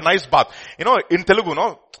bath, give it a nice bath. You know, in Telugu,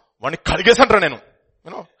 what is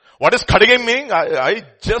kadigam meaning? I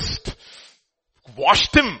just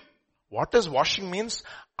washed him. What does washing means?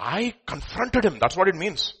 I confronted him. That's what it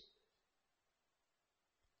means.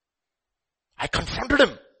 I confronted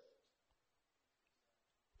him.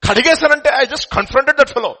 Kadigesanante, I just confronted that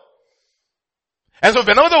fellow. And so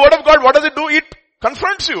whenever the word of God, what does it do? It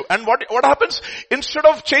confronts you. And what happens? Instead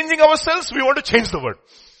of changing ourselves, we want to change the word.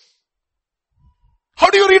 How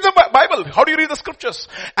do you read the Bible? How do you read the scriptures?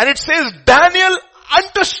 And it says Daniel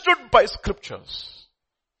understood by scriptures.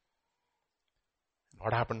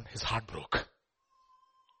 What happened? His heart broke.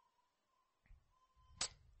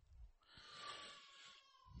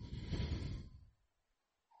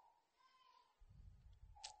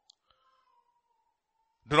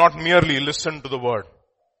 Do not merely listen to the word.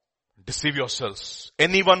 Deceive yourselves.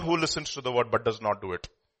 Anyone who listens to the word but does not do it.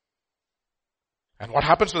 And what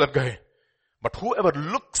happens to that guy? But whoever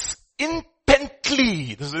looks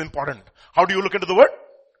intently, this is important. How do you look into the word?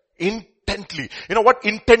 Intently. You know what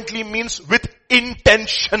intently means? With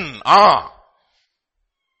intention.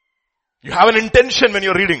 You have an intention when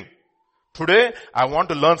you're reading. Today, I want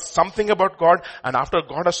to learn something about God, and after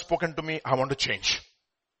God has spoken to me, I want to change.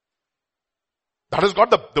 That has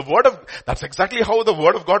got the word of, that's exactly how the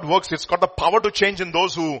word of God works. It's got the power to change in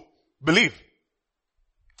those who believe.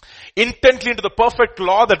 Intently into the perfect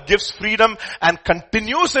law that gives freedom and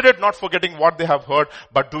continues in it, not forgetting what they have heard,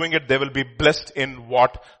 but doing it, they will be blessed in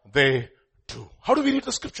what they do. How do we read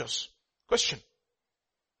the scriptures? Question.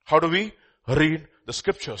 How do we read the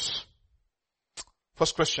scriptures?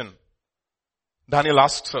 First question. Daniel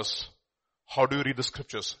asks us, how do you read the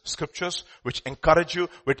scriptures? Scriptures which encourage you,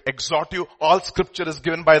 which exhort you. All scripture is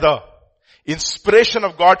given by the inspiration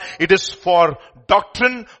of God. It is for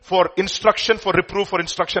doctrine, for instruction, for reproof, for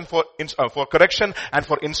instruction, for correction, and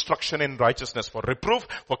for instruction in righteousness. For reproof,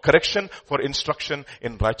 for correction, for instruction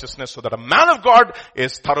in righteousness, so that a man of God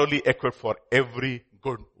is thoroughly equipped for every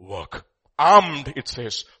good work. Armed, it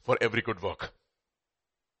says, for every good work.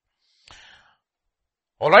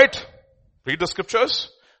 Alright? Read the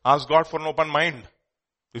scriptures. Ask God for an open mind.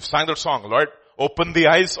 We've sang that song, Lord, open the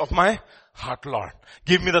eyes of my heart, Lord.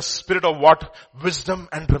 Give me the spirit of what? Wisdom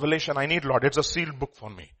and revelation I need, Lord. It's a sealed book for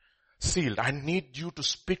me. Sealed. I need you to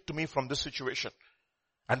speak to me from this situation.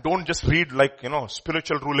 And don't just read like,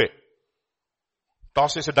 spiritual roulette.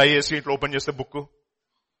 Toss chese die chesi itla open cheste book.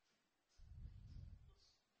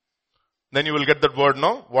 then you will get that word,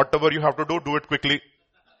 no? Whatever you have to do it quickly.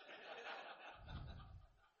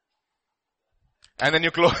 And then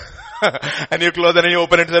you close, and you close, and then you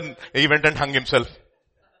open it, and he went and hung himself.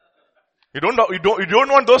 You don't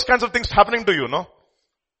want those kinds of things happening to you, no?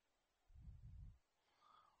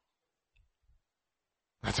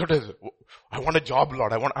 That's what it is. I want a job,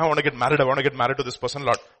 Lord. I want to get married. I want to get married to this person,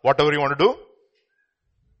 Lord. Whatever you want to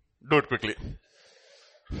do it quickly.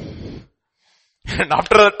 And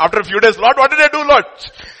after a few days, Lord, what did I do, Lord?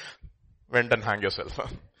 Went and hang yourself.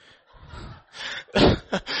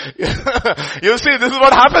 You see, this is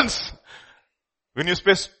what happens. When you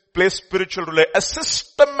play spiritual relay, a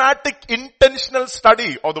systematic, intentional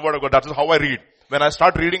study of the Word of God. That is how I read. When I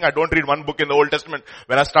start reading, I don't read one book in the Old Testament.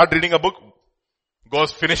 When I start reading a book,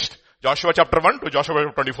 goes finished. Joshua chapter 1 to Joshua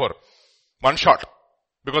chapter 24. One shot.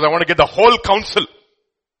 Because I want to get the whole counsel.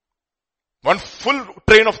 One full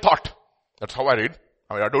train of thought. That's how I read.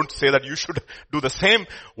 I don't say that you should do the same.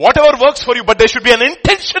 Whatever works for you, but there should be an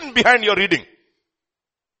intention behind your reading.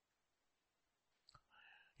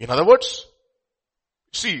 In other words,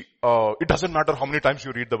 see, it doesn't matter how many times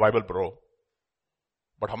you read the Bible, bro.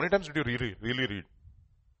 But how many times did you really read?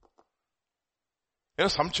 You know,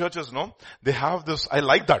 some churches, no, they have this, I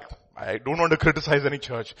like that. I don't want to criticize any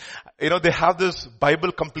church. You know, they have this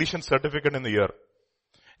Bible completion certificate in the year.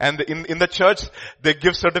 And in the church, they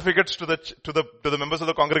give certificates to the members of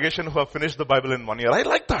the congregation who have finished the Bible in 1 year. I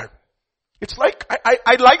like that. It's like,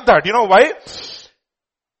 I like that. You know why?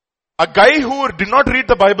 A guy who did not read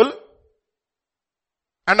the Bible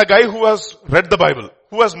and a guy who has read the Bible,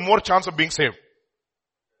 who has more chance of being saved?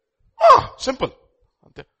 Simple.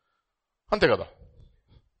 Ante kada.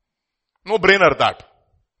 No brainer that.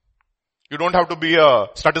 You don't have to be a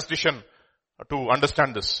statistician to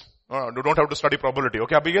understand this. You don't have to study probability.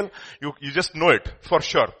 Okay, Abigail? You just know it for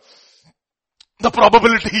sure. The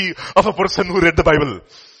probability of a person who read the Bible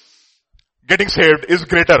getting saved is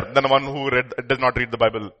greater than one who does not read the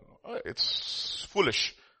Bible. It's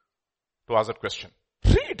foolish to ask that question.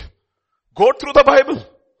 Read. Go through the Bible.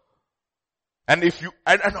 And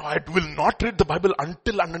I will not read the Bible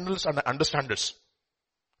until and unless I understand this.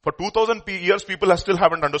 For 2000 years, people still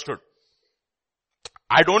haven't understood.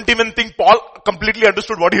 I don't even think Paul completely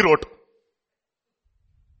understood what he wrote.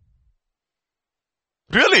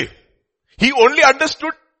 Really? He only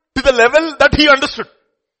understood to the level that he understood.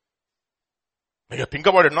 Think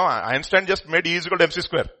about it, no? Einstein just made E is equal to MC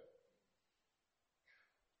square.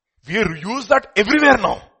 We use that everywhere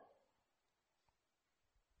now.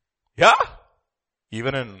 Yeah?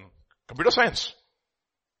 Even in computer science.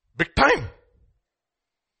 Big time.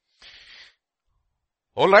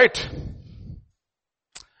 Alright.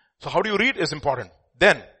 So how do you read is important.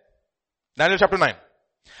 Then, Daniel chapter 9.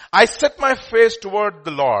 I set my face toward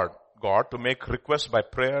the Lord God to make requests by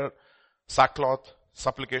prayer, sackcloth,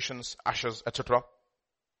 supplications, ashes, etc.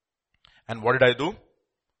 And what did I do?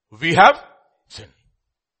 We have sinned.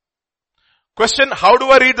 Question, how do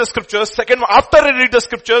I read the scriptures? Second, after I read the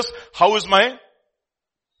scriptures, how is my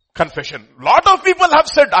confession? Lot of people have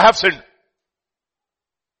said, I have sinned.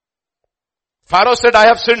 Pharaoh said, I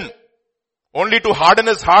have sinned. Only to harden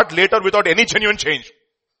his heart later without any genuine change.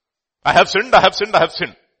 I have sinned, I have sinned, I have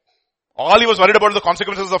sinned. All he was worried about the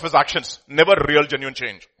consequences of his actions. Never real genuine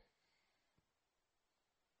change.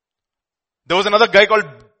 There was another guy called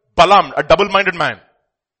Balaam, a double-minded man.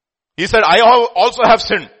 He said, I also have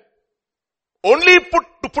sinned. Only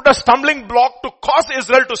to put a stumbling block to cause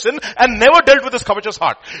Israel to sin and never dealt with his covetous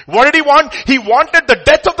heart. What did he want? He wanted the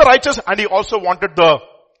death of the righteous and he also wanted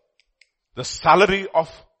the salary of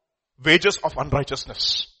wages of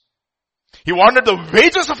unrighteousness. He wanted the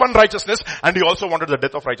wages of unrighteousness and he also wanted the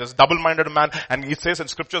death of righteousness. Double-minded man, and he says in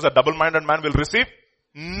scriptures that double-minded man will receive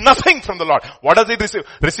nothing from the Lord. What does he receive?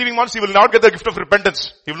 Receiving once, he will not get the gift of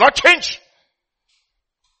repentance. He will not change.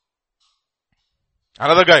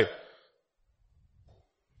 Another guy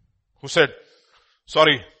who said,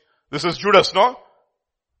 sorry, this is Judas, no?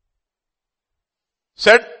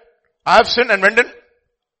 Said, I have sinned and went and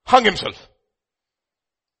hung himself.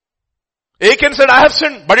 Achan said, I have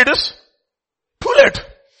sinned, but it is too late.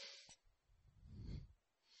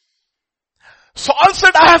 Saul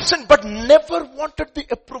said, I have sinned, but never wanted the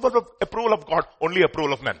approval of God, only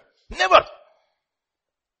approval of men. Never.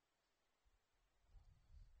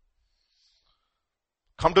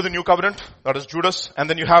 Come to the new covenant, that is Judas, and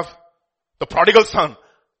then you have the prodigal son.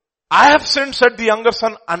 I have sinned, said the younger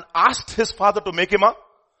son, and asked his father to make him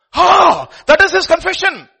that is his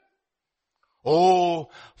confession. Oh,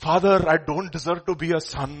 Father, I don't deserve to be a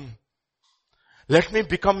son. Let me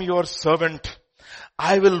become your servant.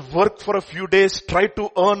 I will work for a few days, try to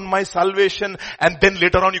earn my salvation, and then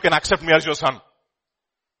later on you can accept me as your son.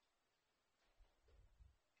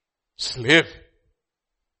 Slave.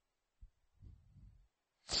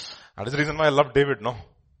 That is the reason why I love David, no?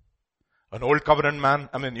 An old covenant man,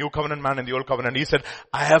 new covenant man in the old covenant, he said,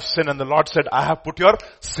 I have sinned, and the Lord said, I have put your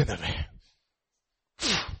sin away.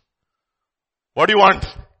 What do you want?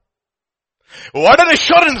 What an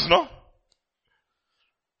assurance, no?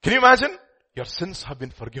 Can you imagine? Your sins have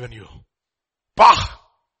been forgiven you. Bah!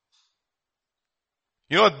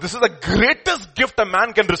 This is the greatest gift a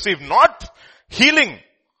man can receive. Not healing.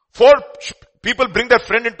 4 people bring their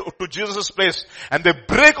friend to Jesus' place and they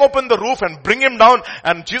break open the roof and bring him down,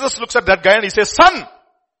 and Jesus looks at that guy and he says, son,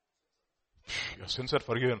 your sins are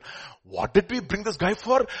forgiven. What did we bring this guy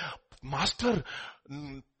for? Master,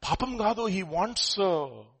 papam gado, he wants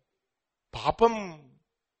papam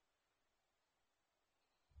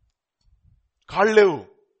kaalevu.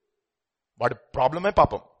 What problem hai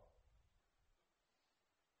papam?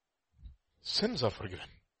 Sins are forgiven.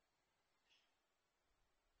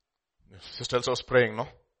 Sister also was praying, no?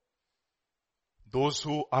 Those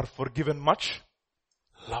who are forgiven much,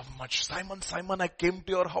 love much. Simon, Simon, I came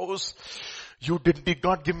to your house. You did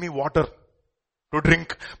not give me water to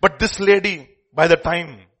drink. But this lady, by the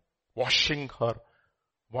time washing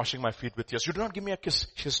my feet with tears, you did not give me a kiss.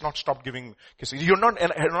 She has not stopped giving kisses. You not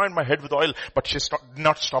anoint my head with oil, but she has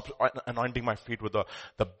not stopped anointing my feet with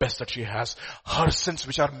the best that she has. Her sins,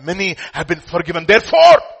 which are many, have been forgiven.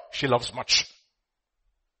 Therefore, she loves much.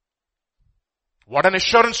 What an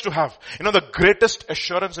assurance to have. The greatest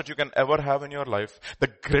assurance that you can ever have in your life, the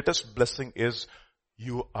greatest blessing is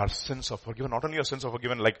your sins are forgiven. Not only your sins are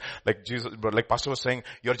forgiven, like Jesus, but like Pastor was saying,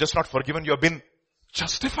 you're just not forgiven, you have been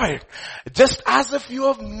justified. Just as if you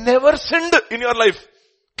have never sinned in your life.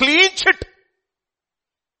 Clean shit.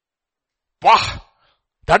 Wow.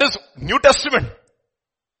 That is New Testament.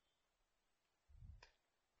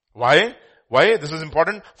 Why? Why? This is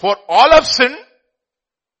important. For all have sinned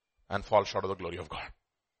and fall short of the glory of God.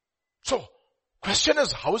 So, question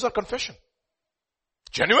is, how is our confession?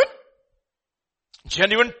 Genuine?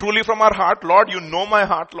 Genuine truly from our heart. Lord, you know my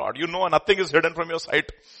heart, Lord. You know nothing is hidden from your sight.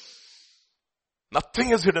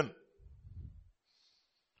 Nothing is hidden.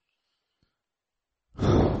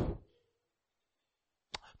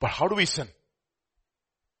 But how do we sin?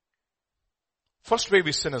 First way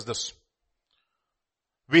we sin is this.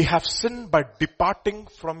 We have sinned by departing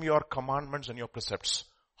from your commandments and your precepts.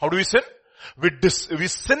 How do we sin? We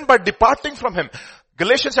sin by departing from Him.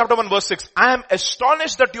 Galatians chapter 1 verse 6. I am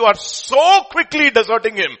astonished that you are so quickly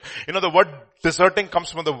deserting Him. The word deserting comes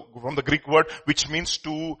from the Greek word which means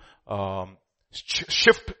to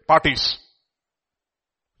shift parties.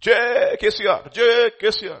 Jai KCR, Jai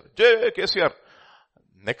KCR, Jai KCR.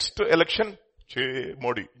 Next election, Jai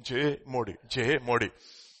Modi, Jai Modi, Jai Modi.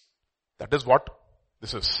 That is what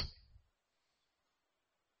this is.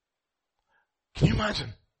 Can you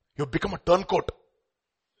imagine? You've become a turncoat.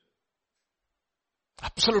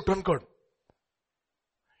 Absolute turncoat.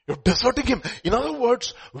 You're deserting Him. In other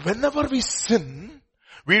words, whenever we sin,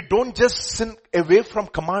 we don't just sin away from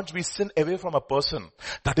commands, we sin away from a person.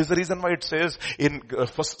 That is the reason why it says in 2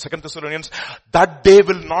 Thessalonians, that day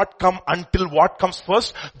will not come until what comes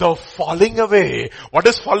first? The falling away. What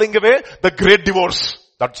is falling away? The great divorce.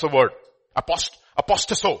 That's the word.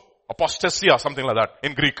 Apostaso. Apostasia, something like that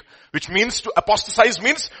in Greek. Which means to apostatize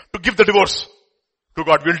means to give the divorce to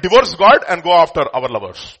God. We'll divorce God and go after our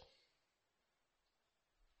lovers.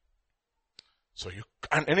 So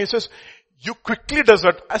and he says, you quickly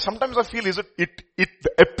desert. Sometimes I feel it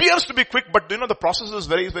appears to be quick, but the process is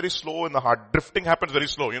very, very slow in the heart. Drifting happens very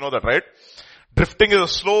slow. You know that, right? Drifting is a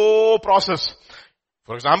slow process.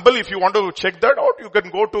 For example, if you want to check that out, you can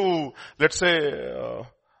go to, let's say,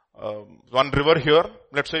 one river here.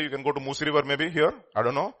 Let's say you can go to Musi River maybe here. I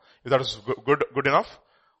don't know if that is good enough.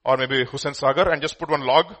 Or maybe Hussain Sagar and just put one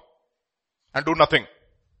log and do nothing.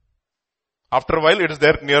 After a while it is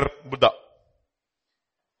there near Buddha.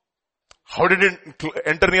 How did it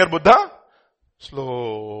enter near Buddha?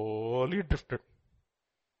 Slowly drifted.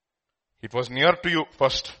 It was near to you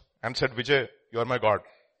first and said, Vijay, you are my God.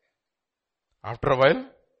 After a while,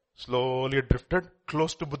 slowly drifted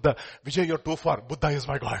close to Buddha. Vijay, you're too far. Buddha is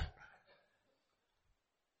my God.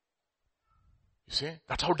 You see,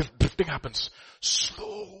 that's how drifting happens.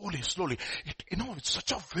 Slowly. It's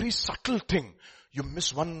such a very subtle thing. You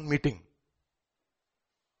miss one meeting.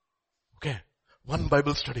 Okay. One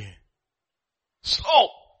Bible study. Slow.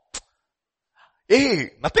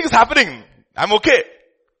 Hey, nothing is happening. I'm okay.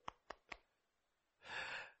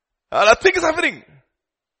 Nothing is happening.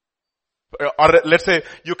 Or let's say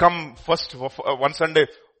you come first one Sunday,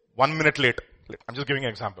 1 minute late. I'm just giving an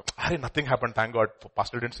example. Nothing happened. Thank God.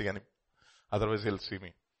 Pastor didn't see any. Otherwise he'll see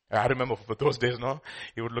me. I remember for those days, no?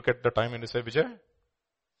 He would look at the time and he say, Vijay,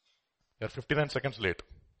 you're 59 seconds late.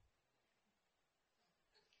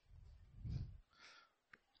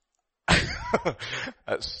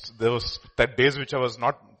 There was that days which I was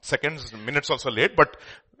not seconds, minutes also late, but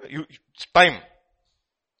time.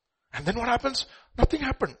 And then what happens? Nothing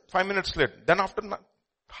happened. 5 minutes late. Then after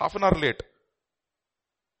half an hour late.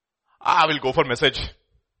 We'll go for message.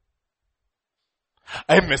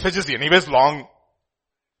 Message is anyways long.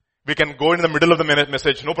 We can go in the middle of the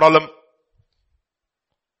message, no problem.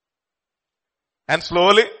 And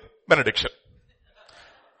slowly, benediction.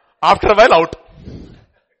 After a while, out.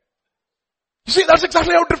 You see, that's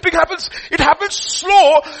exactly how drifting happens. It happens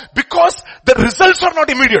slow because the results are not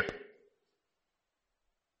immediate.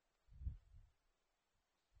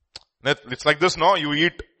 It's like this, no? You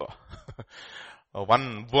eat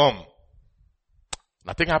one worm.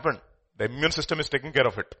 Nothing happened. The immune system is taking care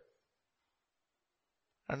of it.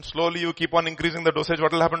 And slowly you keep on increasing the dosage.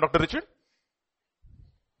 What will happen, Dr. Richard?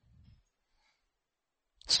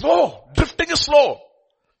 Slow. Drifting is slow.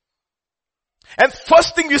 And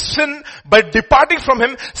first thing we sin by departing from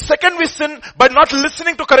Him. Second we sin by not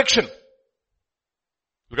listening to correction.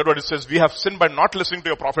 Look at what it says. We have sinned by not listening to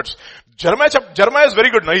your prophets. Jeremiah is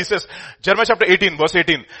very good. Now he says, Jeremiah chapter 18, verse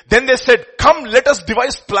 18. Then they said, come, let us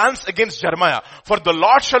devise plans against Jeremiah. For the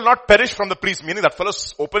Lord shall not perish from the priest. Meaning that fellow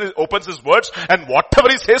opens his words and whatever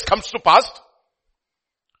he says comes to pass.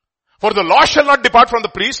 For the law shall not depart from the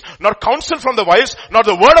priest, nor counsel from the wise, nor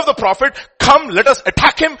the word of the prophet. Come, let us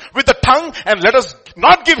attack him with the tongue and let us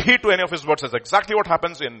not give heed to any of his words. That's exactly what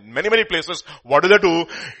happens in many, many places. What do they do?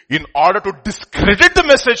 In order to discredit the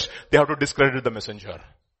message, they have to discredit the messenger.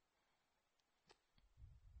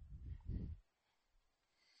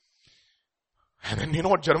 And then you know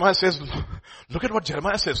what Jeremiah says? Look at what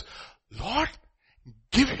Jeremiah says. Lord,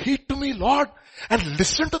 give heed to me, Lord, and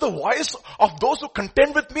listen to the voice of those who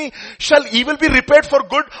contend with me. Shall evil be repaid for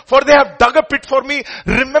good? For they have dug a pit for me.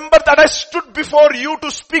 Remember that I stood before you to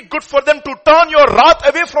speak good for them, to turn your wrath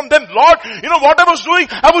away from them, Lord. You know what I was doing?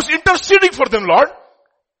 I was interceding for them, Lord.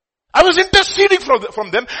 I was interceding from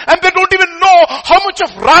them, and they don't even know how much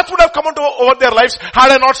of wrath would have come over their lives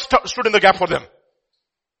had I not stood in the gap for them.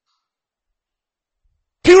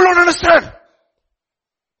 People don't understand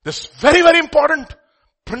this very, very important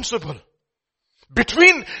principle.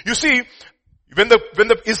 You see, when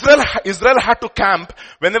the Israel had to camp,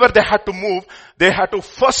 whenever they had to move, they had to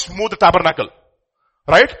first move the tabernacle.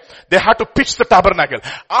 Right? They had to pitch the tabernacle.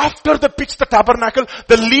 After they pitched the tabernacle,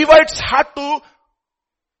 the Levites had to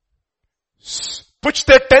pitch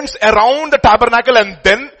their tents around the tabernacle, and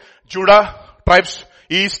then Judah, tribes,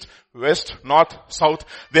 east, west, north, south,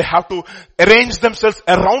 they have to arrange themselves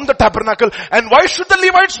around the tabernacle. And why should the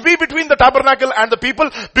Levites be between the tabernacle and the people?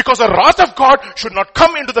 Because the wrath of God should not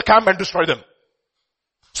come into the camp and destroy them.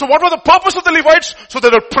 So what was the purpose of the Levites? So they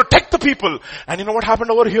would protect the people. And you know what happened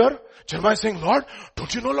over here? Jeremiah is saying, Lord,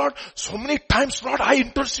 don't you know, Lord, so many times, Lord, I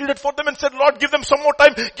interceded for them and said, Lord, give them some more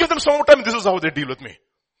time, give them some more time. This is how they deal with me.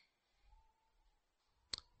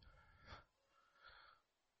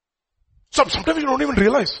 Sometimes you don't even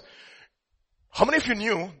realize. How many of you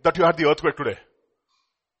knew that you had the earthquake today?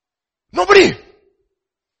 Nobody.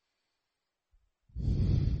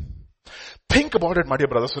 Think about it, my dear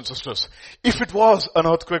brothers and sisters. If it was an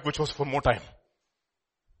earthquake which was for more time,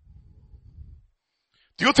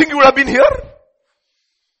 do you think you would have been here?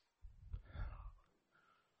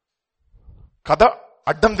 Kada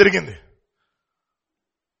addam dirigindi.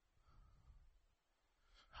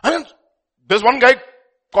 I mean, there's one guy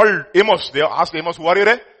called Amos. They asked Amos, who are you,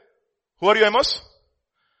 Ray? Who are you, Amos?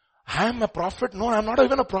 I am a prophet. No, I'm not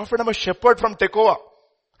even a prophet. I'm a shepherd from Tekoa.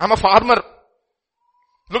 I'm a farmer.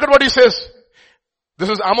 Look at what he says. This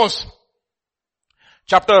is Amos,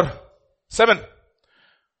 chapter 7.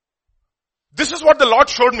 This is what the Lord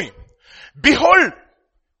showed me. Behold,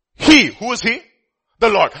 he, who is he? The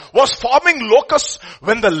Lord was forming locusts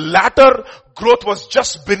when the latter growth was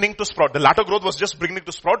just beginning to sprout. The latter growth was just beginning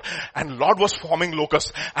to sprout, and Lord was forming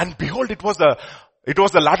locusts. And behold, it was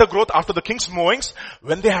the latter growth after the king's mowings.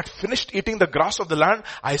 When they had finished eating the grass of the land,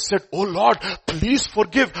 I said, Oh Lord, please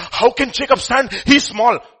forgive. How can Jacob stand? He's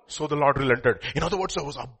small. So the Lord relented. In other words, there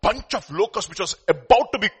was a bunch of locusts which was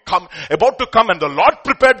about to come, and the Lord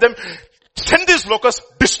prepared them. Send these locusts,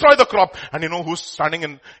 destroy the crop. And you know who's standing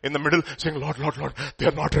in the middle saying, Lord, Lord, Lord, they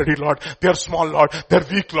are not ready, Lord. They are small, Lord. They are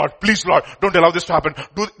weak, Lord. Please, Lord, don't allow this to happen.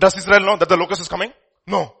 Does Israel know that the locust is coming?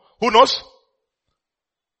 No. Who knows?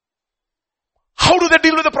 How do they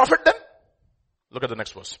deal with the prophet then? Look at the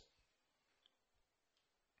next verse.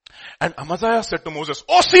 And Amaziah said to Moses,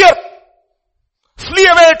 "O seer, flee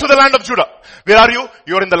away to the land of Judah." Where are you?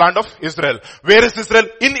 You are in the land of Israel. Where is Israel?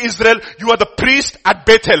 In Israel, you are the priest at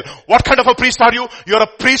Bethel. What kind of a priest are you? You are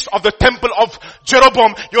a priest of the temple of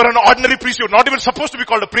Jeroboam. You are an ordinary priest. You're not even supposed to be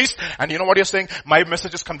called a priest. And you know what you're saying? My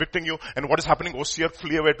message is convicting you. And what is happening? O seer,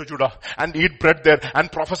 flee away to Judah and eat bread there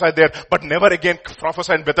and prophesy there, but never again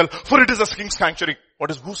prophesy in Bethel, for it is a king's sanctuary.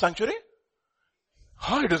 What is whose sanctuary?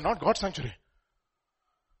 It is not God's sanctuary.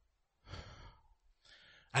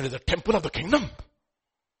 And it's the temple of the kingdom.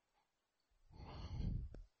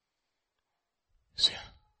 See,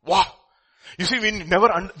 wow. You see,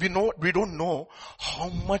 we don't know how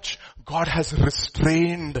much God has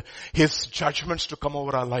restrained His judgments to come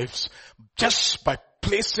over our lives just by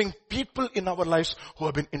placing people in our lives who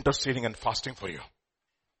have been interceding and fasting for you.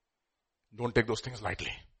 Don't take those things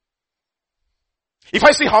lightly. If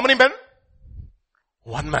I see how many men?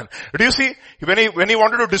 One man. Do you see, when he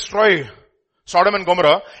wanted to destroy Sodom and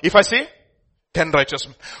Gomorrah, if I see 10 righteous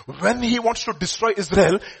men. When He wants to destroy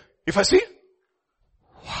Israel, if I see,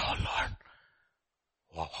 wow, Lord,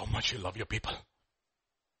 wow, how much You love Your people.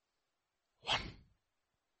 One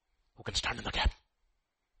who can stand in the gap.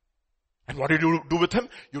 And what did you do with him?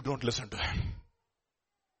 You don't listen to him.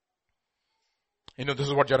 You know, this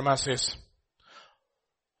is what Jeremiah says.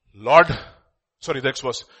 The next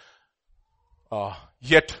verse.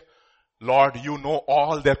 Yet, Lord, You know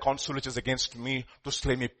all their counsel which is against me to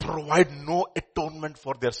slay me. Provide no atonement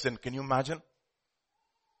for their sin. Can you imagine?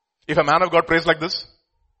 If a man of God prays like this,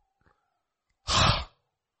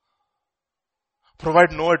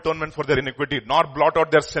 provide no atonement for their iniquity, nor blot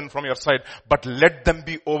out their sin from Your side, but let them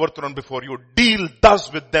be overthrown before You. Deal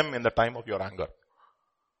thus with them in the time of Your anger.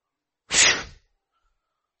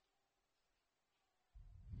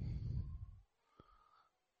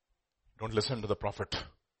 Don't listen to the prophet.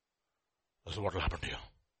 This is what will happen to you.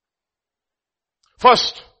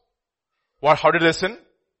 First, how did they sin?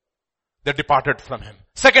 They departed from Him.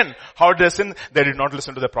 Second, how did they sin? They did not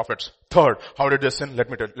listen to the prophets. Third, how did they sin? Let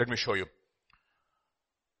me show you.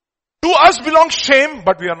 To us belongs shame,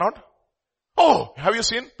 but we are not. Oh, have you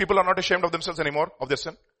seen? People are not ashamed of themselves anymore, of their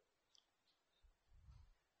sin.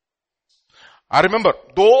 I remember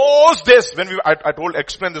those days when I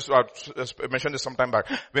mentioned this some time back.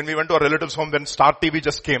 When we went to our relative's home, when Star TV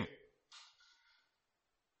just came.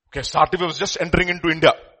 Okay, Star TV was just entering into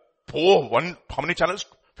India. How many channels?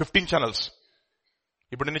 15 channels.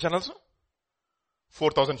 You put any channels?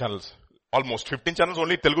 4,000 channels. Almost. 15 channels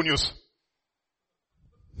only Telugu news.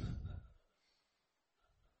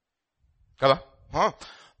 Kada?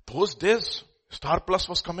 Those days, Star Plus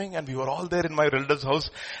was coming and we were all there in my relative's house,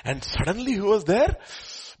 and suddenly who was there?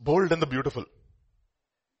 Bold and the Beautiful.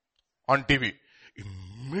 On TV.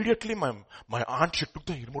 Immediately my aunt, she took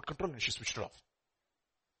the remote control and she switched it off.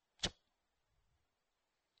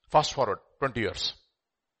 Fast forward 20 years.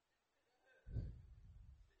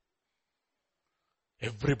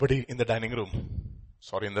 Everybody in the dining room.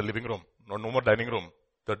 In the living room. No more dining room.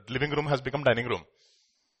 The living room has become dining room.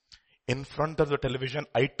 In front of the television,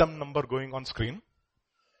 item number going on screen.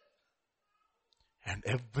 And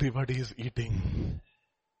everybody is eating.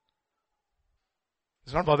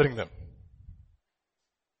 It's not bothering them.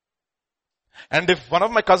 And if one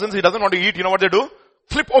of my cousins, he doesn't want to eat, you know what they do?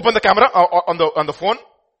 Flip open the camera on the phone.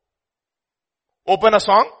 Open a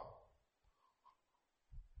song.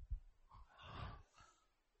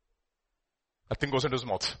 That thing goes into his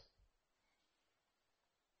mouth.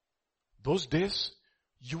 Those days,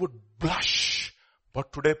 you would blush.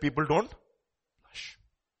 But today people don't blush.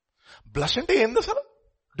 Blush ante em asala?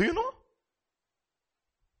 Do you know?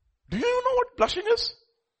 Do you know what blushing is?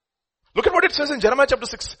 Look at what it says in Jeremiah chapter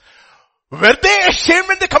 6. Were they ashamed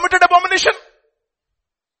when they committed abomination?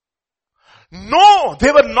 No,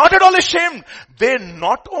 they were not at all ashamed. They did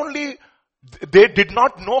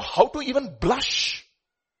not know how to even blush.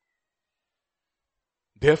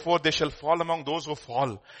 Therefore they shall fall among those who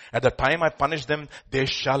fall. At the time I punish them, they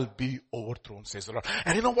shall be overthrown, says the Lord.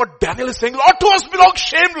 And you know what Daniel is saying? Lord, to us belongs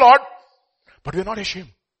shame, Lord. But we are not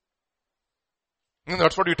ashamed. And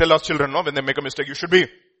that's what you tell our children, no? When they make a mistake, you should be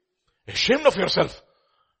ashamed of yourself.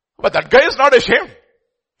 But that guy is not ashamed.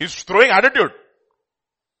 He's throwing attitude.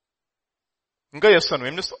 ఇంకా చేస్తాను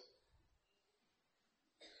ఏం చేస్తావు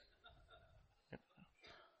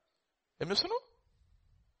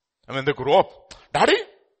I mean, they grow up. Daddy,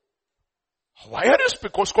 why are you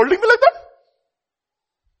scolding me like that?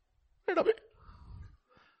 Wait a minute.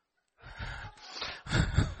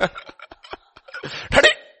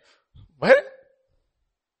 Daddy, why?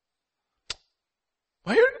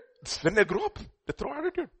 When they grow up, they throw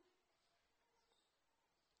attitude.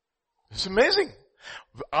 It's amazing.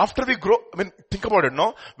 After we grow, think about it,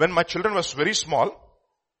 no? When my children was very small,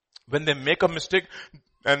 when they make a mistake,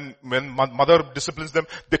 and when mother disciplines them,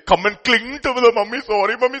 they come and cling to the mommy,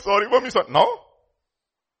 sorry, mommy, sorry, mommy, sorry. No?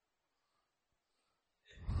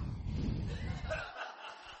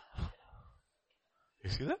 You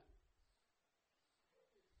see that?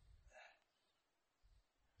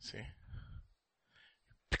 See?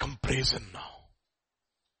 Become brazen now.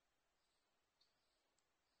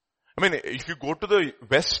 If you go to the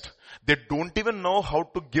West, they don't even know how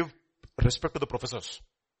to give respect to the professors.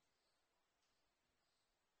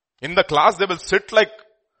 In the class, they will sit like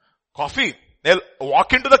coffee. They'll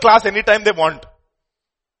walk into the class anytime they want.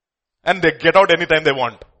 And they get out anytime they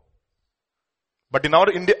want. But in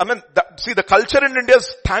our India, see the culture in India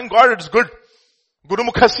is, thank God it's good. Guru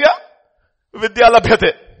Mukhasya Vidya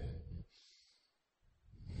Labhyate.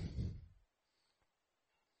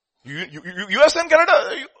 US and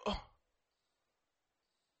Canada,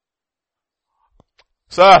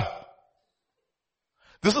 sir,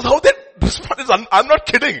 this is how they respond. I'm not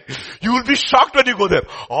kidding. You will be shocked when you go there.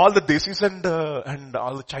 All the Desis and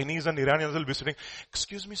all the Chinese and Iranians will be sitting.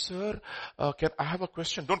 Excuse me, sir, can I have a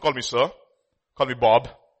question? Don't call me sir. Call me Bob.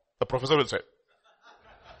 The professor will say.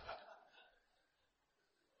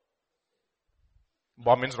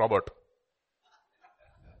 Bob means Robert.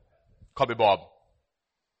 Call me Bob.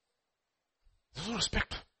 There's no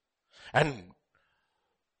respect. And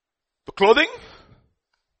the clothing,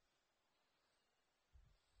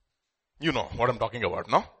 you know what I'm talking about,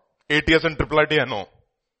 no? ATS and IIIT, I know.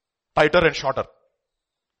 Tighter and shorter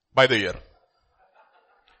by the year.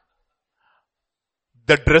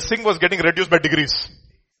 The dressing was getting reduced by degrees.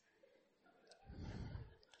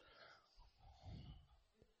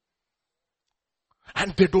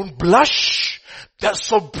 And they don't blush. They're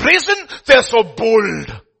so brazen. They're so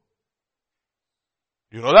bold.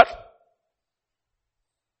 You know that?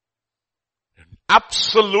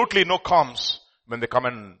 Absolutely no qualms when they come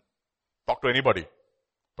and talk to anybody.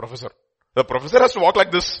 Professor. The professor has to walk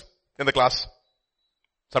like this in the class.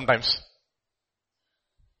 Sometimes.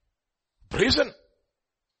 Brazen.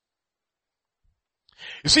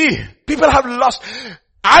 You see, people have lost.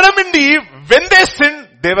 Adam and Eve, when they sinned,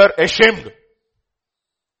 they were ashamed.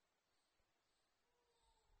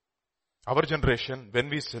 Our generation, when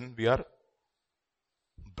we sin, we are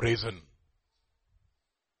brazen.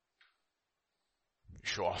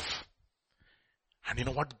 Show off. And you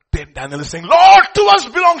know what? Then Daniel is saying, Lord, to us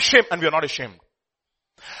belongs shame. And we are not ashamed.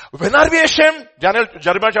 When are we ashamed?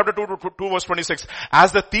 Jeremiah chapter 2 verse 26.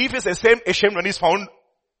 As the thief is ashamed when he's found.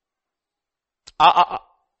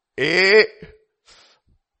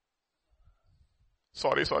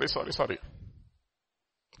 Sorry.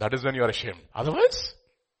 That is when you are ashamed. Otherwise,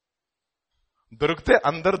 దొరికితే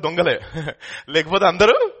అందరు దొంగలే లేకపోతే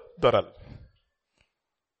అందరూ దొరలు.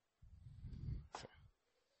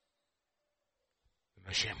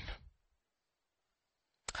 Ashamed.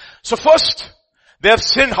 So first, they have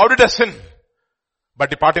sinned. How did they sin? By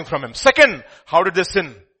departing from him. Second, how did they sin?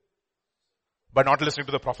 By not listening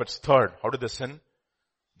to the prophets. Third, how did they sin?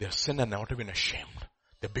 They have sinned and now have been ashamed.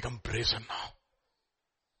 They've become brazen now.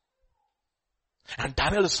 And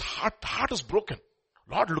Daniel's heart is broken.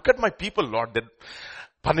 Lord, look at my people, Lord. The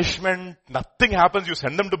punishment, nothing happens. You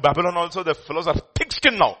send them to Babylon also. The fellows are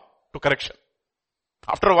thick-skinned now to correction.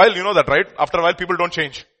 After a while, you know that, right? After a while, people don't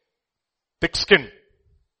change. Thick-skinned.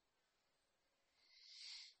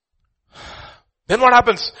 Then what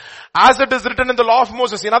happens? As it is written in the law of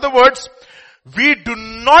Moses. In other words, we do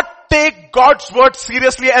not take God's word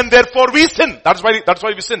seriously and therefore we sin. That's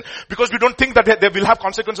why we sin. Because we don't think that they will have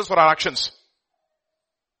consequences for our actions.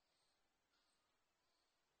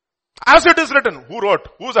 As it is written. Who wrote?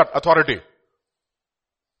 Who's that authority?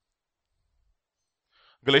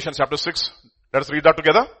 Galatians chapter 6. Let us read that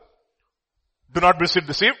together. Do not be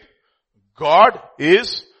deceived. God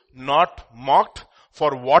is not mocked,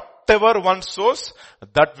 for whatever one sows,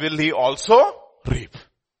 that will he also reap.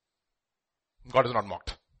 God is not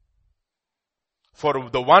mocked. For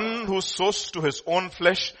the one who sows to his own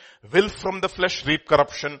flesh will from the flesh reap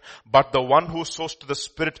corruption, but the one who sows to the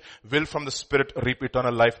Spirit will from the Spirit reap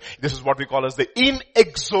eternal life. This is what we call as the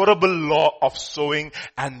inexorable law of sowing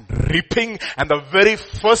and reaping. And the very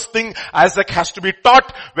first thing Isaac has to be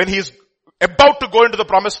taught when he is about to go into the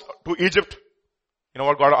promise to Egypt. You know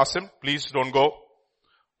what God asked him? Please don't go.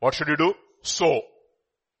 What should you do? Sow.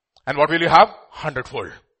 And what will you have?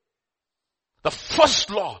 100-fold. The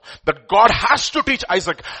first law that God has to teach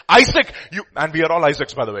Isaac. Isaac, and we are all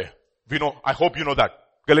Isaacs, by the way. We know, I hope you know that.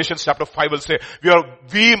 Galatians chapter 5 will say,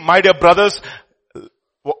 we my dear brothers,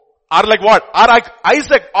 are like what? Are like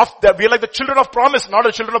Isaac we are like the children of promise, not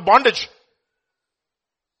the children of bondage.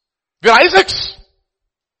 We are Isaacs.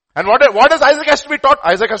 And what does Isaac has to be taught?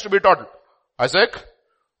 Isaac has to be taught. Isaac,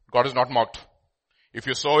 God is not mocked. If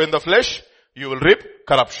you sow in the flesh, you will reap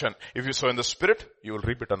corruption. If you sow in the spirit, you will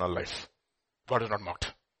reap eternal life. God is not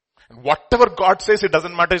mocked. And whatever God says, it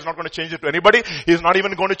doesn't matter. He's not going to change it to anybody. He's not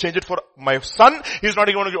even going to change it for my son. He's not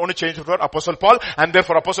even going to change it for Apostle Paul. And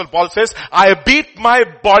therefore Apostle Paul says, I beat my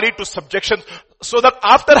body to subjection so that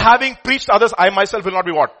after having preached others, I myself will not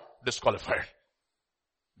be what? Disqualified.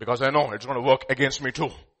 Because I know it's going to work against me too.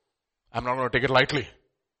 I'm not going to take it lightly.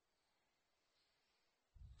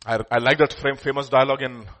 I like that famous dialogue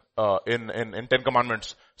in Ten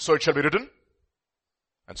Commandments. So it shall be written,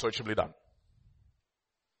 and so it shall be done.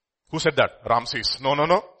 Who said that? Ramses.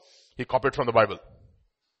 No. He copied from the Bible.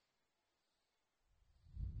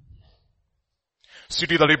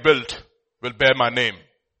 City that he built will bear my name.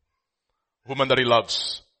 Woman that he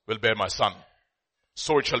loves will bear my son.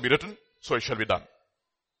 So it shall be written, so it shall be done.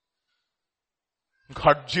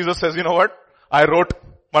 Jesus says, you know what? I wrote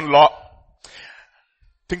one law.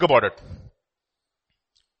 Think about it.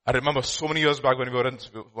 I remember so many years back when we were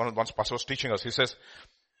once Pastor was teaching us, he says,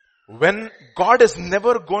 when God is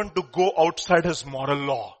never going to go outside his moral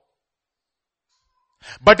law.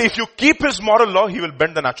 But if you keep his moral law, he will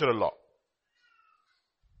bend the natural law.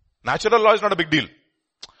 Natural law is not a big deal.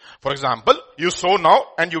 For example, you sow now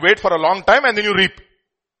and you wait for a long time and then you reap.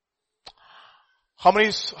 How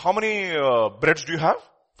many breads do you have?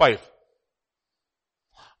 5.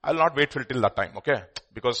 I'll not wait till that time, okay?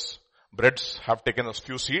 Because breads have taken a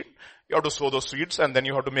few seeds. You have to sow those seeds and then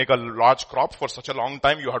you have to make a large crop for such a long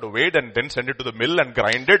time. You have to wait and then send it to the mill and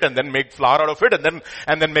grind it and then make flour out of it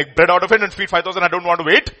and then make bread out of it and feed 5,000. I don't want to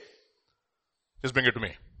wait. Just bring it to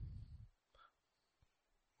me.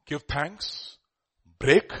 Give thanks.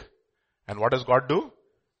 Break. And what does God do?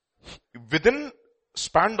 Within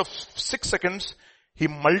span of 6 seconds, he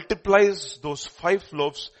multiplies those 5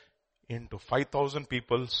 loaves into 5,000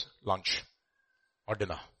 people's lunch or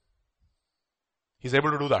dinner. He's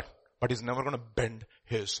able to do that, but he's never going to bend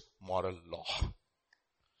his moral law.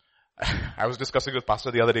 I was discussing with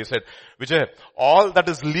Pastor the other day. He said, Vijay, all that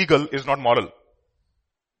is legal is not moral.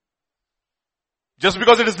 Just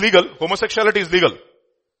because it is legal, homosexuality is legal.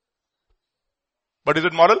 But is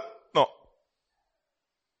it moral? No.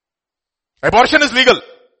 Abortion is legal.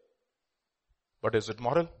 But is it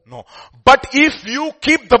moral? No. But if you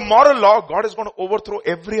keep the moral law, God is going to overthrow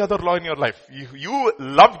every other law in your life. You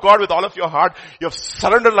love God with all of your heart. You have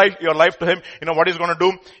surrendered your life to him. You know what he's going to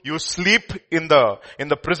do? You sleep in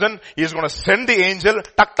the prison. He's going to send the angel.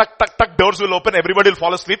 Tuck, tuck, tuck, tuck. Doors will open. Everybody will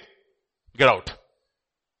fall asleep. Get out.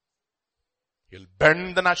 He'll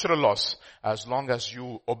bend the natural laws as long as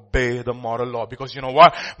you obey the moral law. Because you know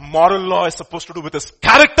what? Moral law is supposed to do with his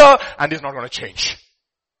character and he's not going to change.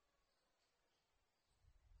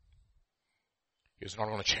 He's not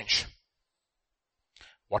going to change.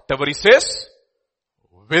 Whatever he says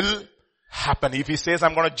will happen. If he says,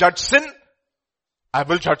 I'm going to judge sin, I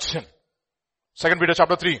will judge sin. 2 Peter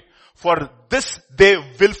chapter 3. For this they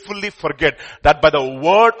willfully forget that by the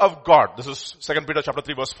word of God, this is 2 Peter chapter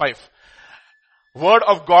 3 verse 5. Word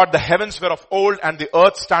of God, the heavens were of old and the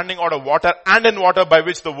earth standing out of water and in water, by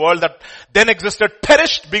which the world that then existed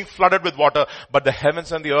perished, being flooded with water. But the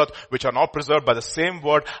heavens and the earth, which are now preserved by the same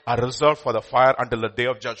word, are reserved for the fire until the day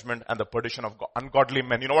of judgment and the perdition of ungodly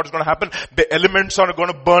men. You know what's going to happen? The elements are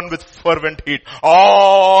going to burn with fervent heat.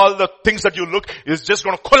 All the things that you look is just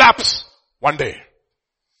going to collapse one day.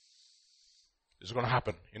 It's going to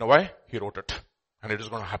happen. You know why? He wrote it. And it is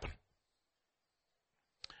going to happen.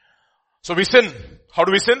 So we sin. How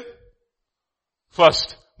do we sin?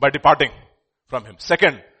 First, by departing from him.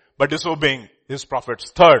 Second, by disobeying his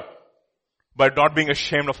prophets. Third, by not being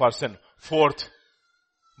ashamed of our sin. Fourth,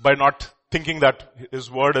 by not thinking that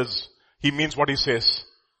his word he means what he says.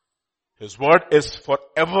 His word is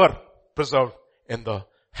forever preserved in the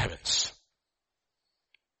heavens.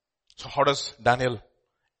 So how does Daniel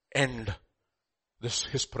end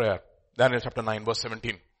his prayer? Daniel chapter 9 verse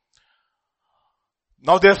 17.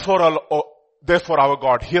 Now therefore our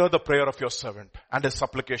God, hear the prayer of your servant and his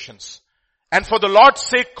supplications. And for the Lord's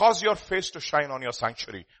sake, cause your face to shine on your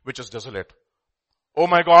sanctuary, which is desolate. O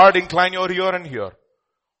my God, incline your ear and hear.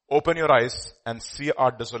 Open your eyes and see our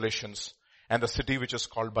desolations and the city which is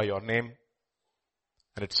called by your name.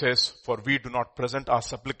 And it says, for we do not present our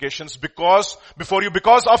supplications before you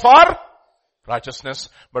because of our righteousness,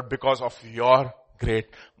 but because of your great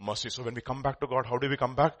mercy. So when we come back to God, how do we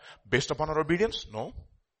come back? Based upon our obedience? No.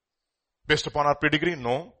 Based upon our pedigree?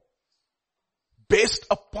 No. Based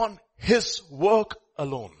upon his work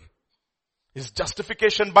alone. His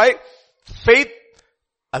justification by faith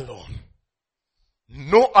alone.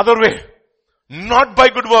 No other way. Not by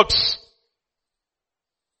good works.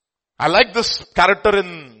 I like this character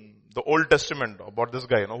in the Old Testament about this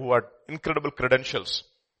guy, who had incredible credentials.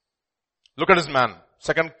 Look at this man.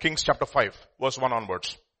 2 Kings chapter 5, verse 1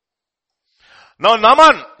 onwards. Now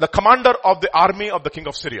Naaman, the commander of the army of the king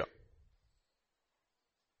of Syria,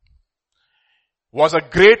 was a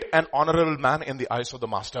great and honorable man in the eyes of the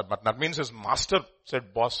master. But that means his master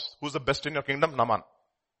said, boss, who's the best in your kingdom? Naaman.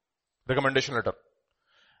 Recommendation letter.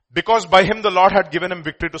 Because by him the Lord had given him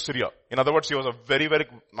victory to Syria. In other words, he was a very, very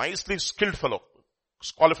nicely skilled fellow,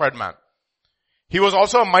 qualified man. He was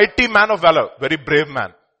also a mighty man of valor, very brave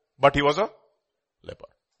man. But he was a leper.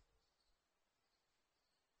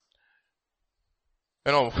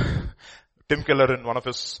 Tim Keller in one of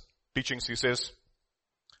his teachings, he says,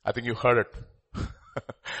 I think you heard it.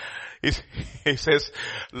 He says,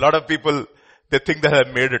 a lot of people, they think they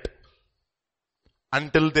have made it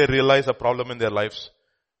until they realize a problem in their lives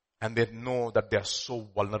and they know that they are so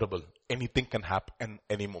vulnerable. Anything can happen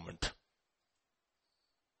any moment.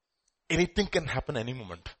 Anything can happen any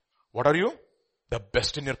moment. What are you? The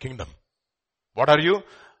best in your kingdom. What are you?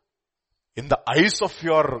 In the eyes of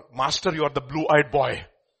your master, you are the blue-eyed boy.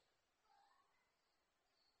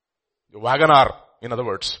 The Wagoner, in other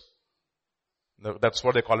words. That's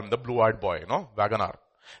what they call him, the blue-eyed boy, Wagoner.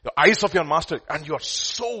 The eyes of your master, and you are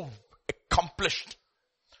so accomplished.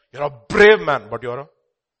 You're a brave man, but you're a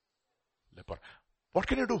leper. What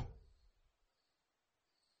can you do?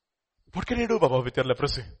 What can you do, Baba, with your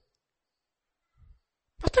leprosy?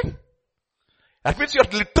 Nothing. That means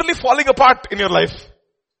you're literally falling apart in your life.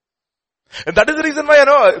 And that is the reason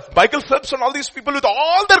why, Michael Phelps and all these people with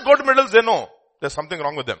all their gold medals, they know there's something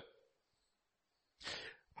wrong with them.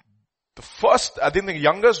 The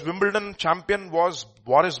youngest Wimbledon champion was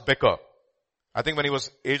Boris Becker. I think when he was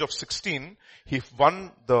age of 16, he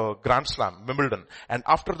won the Grand Slam, Wimbledon. And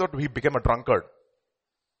after that, he became a drunkard.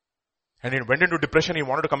 And he went into depression, he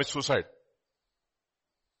wanted to commit suicide.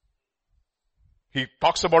 He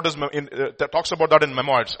talks about that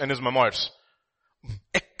in his memoirs.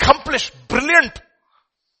 Accomplished, brilliant.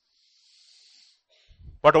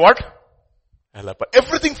 But what? A leper.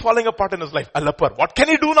 Everything falling apart in his life. A leper. What can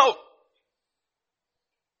he do now?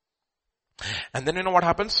 And then you know what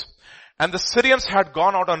happens? And the Syrians had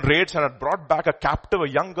gone out on raids and had brought back a captive, a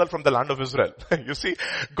young girl from the land of Israel. You see,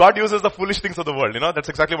 God uses the foolish things of the world. That's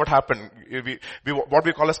exactly what happened. What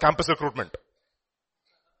we call as campus recruitment.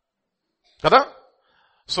 Kada?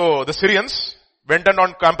 So the Syrians went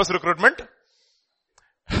on campus recruitment.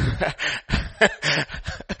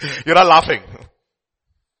 You're all laughing.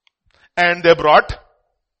 And they brought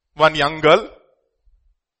one young girl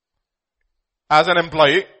as an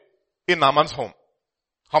employee in Naaman's home.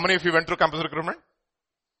 How many of you went through campus recruitment?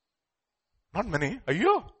 Not many. Are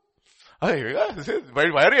you? Why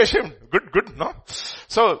are you ashamed? Good, no?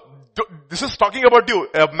 So, this is talking about you.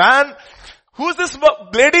 A man, who's this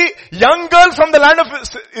lady? Young girl from the land of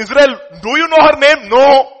Israel. Do you know her name?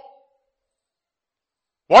 No.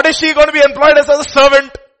 What is she going to be employed as a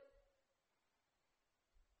servant?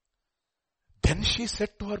 Then she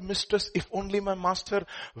said to her mistress, if only my master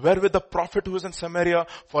were with the prophet who is in Samaria,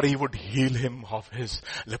 for he would heal him of his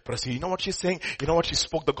leprosy. You know what she's saying? You know what? She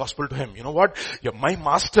spoke the gospel to him. You know what? My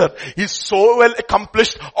master is so well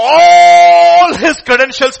accomplished. All his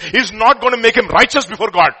credentials is not going to make him righteous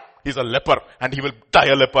before God. He's a leper and he will die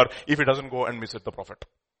a leper if he doesn't go and visit the prophet.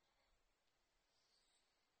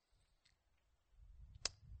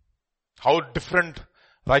 How different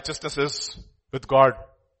righteousness is with God.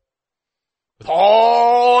 With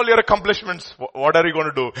all your accomplishments, what are you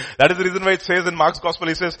going to do? That is the reason why it says in Mark's gospel,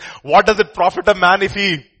 he says, what does it profit a man if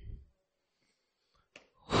he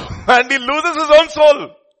and he loses his own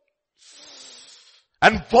soul?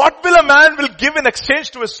 And what will a man will give in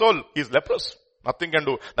exchange to his soul? He is leprous. Nothing can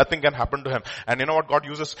do. Nothing can happen to him. And you know what God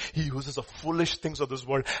uses? He uses the foolish things of this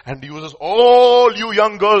world and he uses all you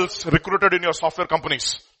young girls recruited in your software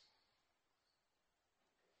companies.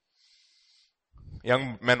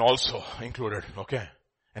 Young men also included, okay?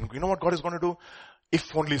 And you know what God is going to do?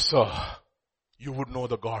 If only, sir, you would know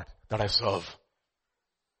the God that I serve.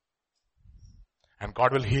 And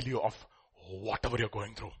God will heal you of whatever you're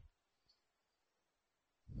going through.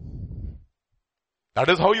 That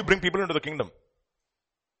is how you bring people into the kingdom.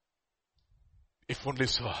 If only,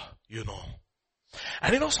 sir, you know.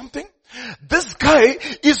 And you know something? This guy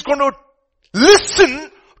is going to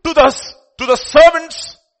listen to the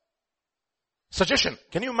servant's suggestion.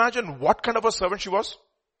 Can you imagine what kind of a servant she was?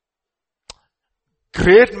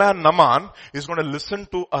 great man Naaman is going to listen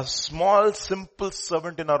to a small, simple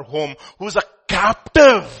servant in our home who is a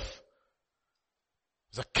captive.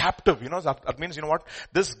 He's a captive, that means,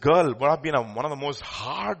 this girl would have been one of the most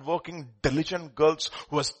hard-working, diligent girls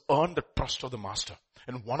who has earned the trust of the master.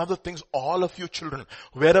 And one of the things, all of you children,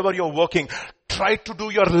 wherever you're working, try to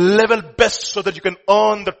do your level best so that you can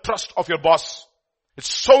earn the trust of your boss.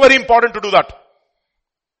 It's so very important to do that.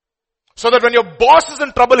 So that when your boss is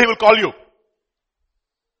in trouble, he will call you.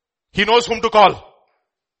 He knows whom to call.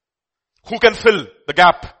 Who can fill the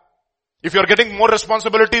gap. If you're getting more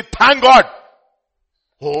responsibility, thank God.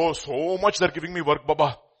 Oh, so much they're giving me work,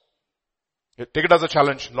 Baba. Take it as a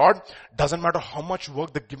challenge. Lord, doesn't matter how much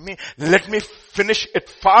work they give me, let me finish it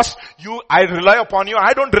fast. I rely upon you.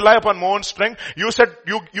 I don't rely upon my own strength. You said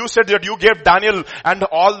that you gave Daniel and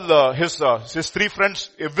all his three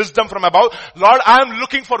friends wisdom from above. Lord, I am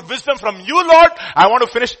looking for wisdom from you, Lord. I want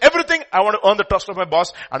to finish everything. I want to earn the trust of my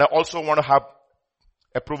boss, and I also want to have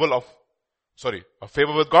a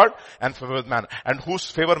favor with God and favor with man. And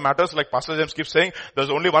whose favor matters, like Pastor James keeps saying,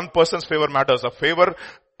 there's only one person's favor matters. A favor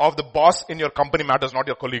of the boss in your company matters, not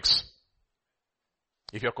your colleagues.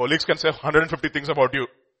 If your colleagues can say 150 things about you,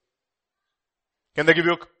 can they give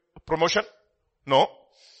you a promotion? No.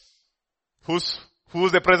 Whose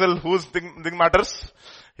appraisal, whose thing matters?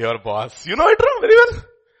 Your boss. You know it very well.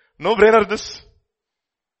 No brainer this.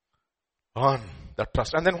 Earn the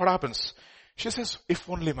trust. And then what happens? She says, if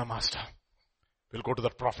only my master will go to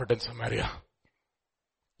that prophet in Samaria,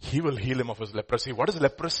 he will heal him of his leprosy. What is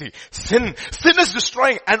leprosy? Sin. Sin is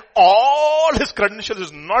destroying, and all his credentials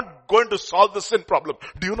is not going to solve the sin problem.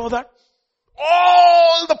 Do you know that?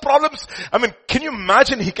 All the problems. Can you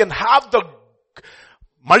imagine he can have the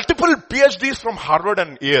multiple PhDs from Harvard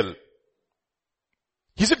and Yale.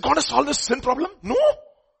 Is it going to solve the sin problem? No.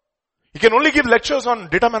 He can only give lectures on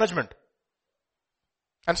data management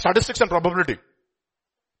and statistics and probability.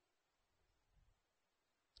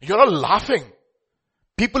 You're all laughing.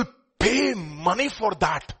 People pay money for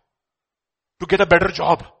that to get a better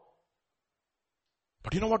job.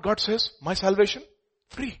 But you know what God says? My salvation?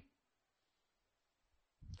 Free.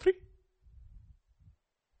 Free.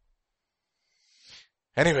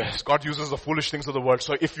 Anyways, God uses the foolish things of the world.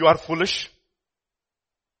 So if you are foolish,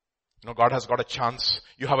 God has got a chance.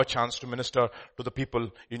 You have a chance to minister to the people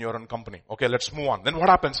in your own company. Okay, let's move on. Then what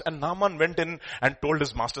happens? And Naaman went in and told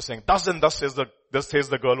his master saying, thus says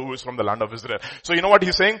the girl who is from the land of Israel. So you know what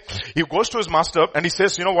he's saying? He goes to his master and he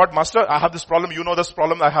says, you know what, master, I have this problem. You know this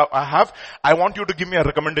problem I have. I want you to give me a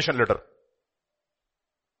recommendation letter.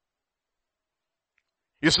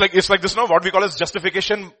 It's like this, what we call as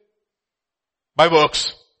justification by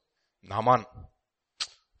works. Naaman,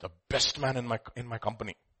 the best man in my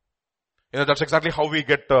company. That's exactly how we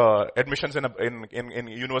get admissions in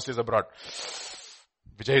universities abroad.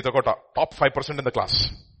 Vijay Dakota, top 5% in the class.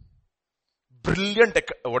 Brilliant,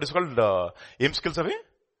 what is called, aim skills away?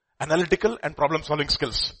 Analytical and problem solving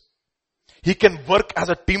skills. He can work as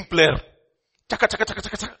a team player. Chaka, chaka, chaka,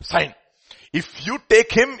 chaka, chaka, sign. If you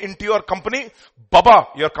take him into your company, Baba,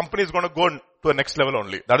 your company is going to go to the next level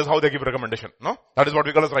only. That is how they give recommendation. No? That is what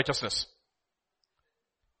we call as righteousness.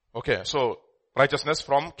 Okay, so righteousness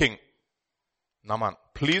from king. Naaman,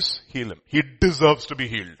 please heal him. He deserves to be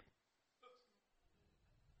healed.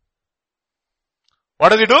 What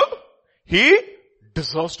does he do? He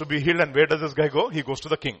deserves to be healed. And where does this guy go? He goes to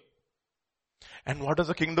the king. And what does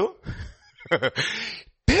the king do?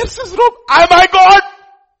 Tears his robe. Am I God?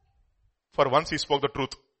 For once he spoke the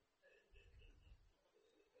truth.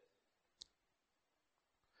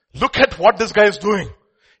 Look at what this guy is doing.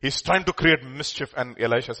 He's trying to create mischief. And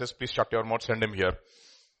Elisha says, please shut your mouth, send him here.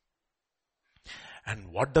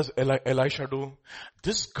 And what does Elisha do?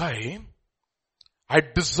 This guy, I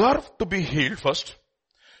deserve to be healed first.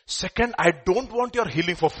 Second, I don't want your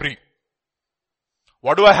healing for free.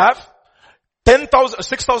 What do I have?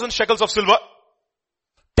 6,000 shekels of silver,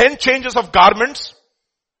 10 changes of garments,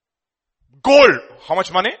 gold. How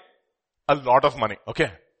much money? A lot of money.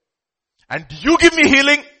 Okay. And you give me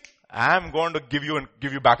healing, I'm going to give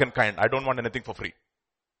you back in kind. I don't want anything for free.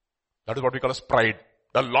 That is what we call as pride.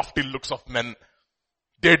 The lofty looks of men.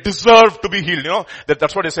 They deserve to be healed.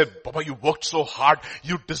 That's what they say. Baba, you worked so hard.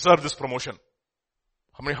 You deserve this promotion.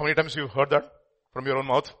 How many times you've heard that from your own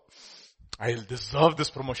mouth? I'll deserve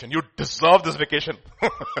this promotion. You deserve this vacation.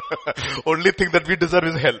 Only thing that we deserve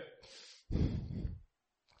is hell.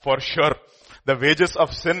 For sure. The wages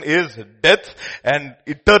of sin is death, and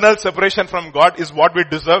eternal separation from God is what we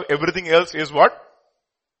deserve. Everything else is what?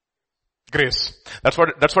 Grace. That's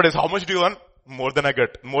what is. How much do you earn? More than I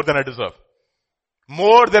get. More than I deserve.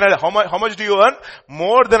 How much do you earn?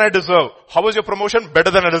 More than I deserve. How was your promotion?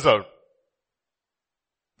 Better than I deserve.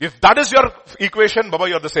 If that is your equation, Baba,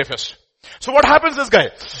 you're the safest. So what happens this guy?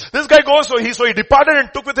 This guy goes, so he departed and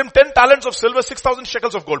took with him 10 talents of silver, 6,000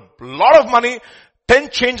 shekels of gold. Lot of money, 10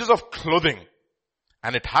 changes of clothing.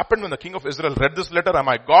 And it happened when the king of Israel read this letter, am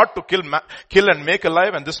I God to kill and make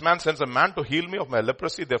alive? And this man sends a man to heal me of my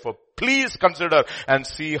leprosy. Therefore, please consider and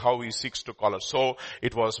see how he seeks to call us. So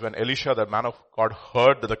it was when Elisha, the man of God,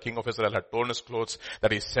 heard that the king of Israel had torn his clothes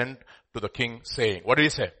that he sent to the king saying, what did he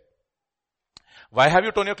say? Why have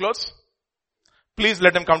you torn your clothes? Please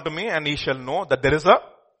let him come to me and he shall know that there is a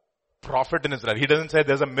prophet in Israel. He doesn't say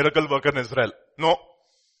there's a miracle worker in Israel. No.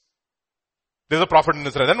 There's a prophet in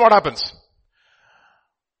Israel. Then what happens?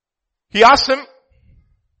 He asks him,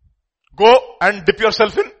 go and dip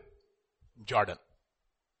yourself in Jordan.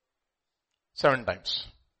 7 times.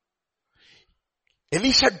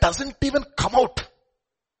 Elisha doesn't even come out.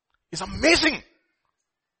 It's amazing.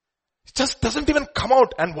 It just doesn't even come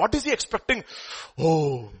out. And what is he expecting?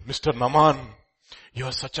 Oh, Mr. Naaman, you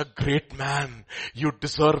are such a great man. You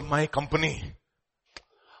deserve my company.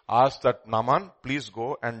 Ask that Naaman, please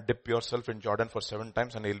go and dip yourself in Jordan for 7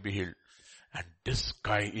 times and he'll be healed. And this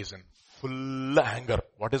guy is in full anger.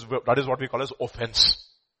 That is what we call as offense.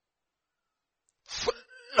 Full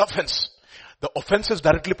offense. The offense is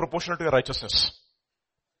directly proportional to your righteousness.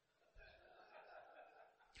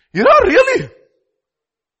 Really.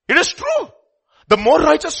 It is true. The more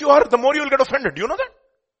righteous you are, the more you will get offended. Do you know that?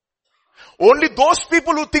 Only those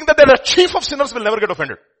people who think that they are the chief of sinners will never get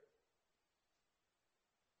offended.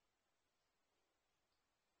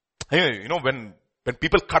 You know, when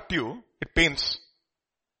people cut you, it pains.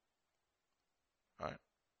 Right.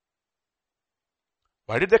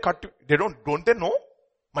 Why did they cut you? Don't they know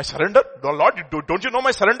my surrender? Lord, don't you know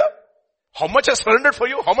my surrender? How much I surrendered for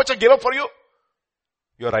you? How much I gave up for you?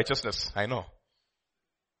 Your righteousness, I know.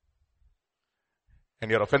 And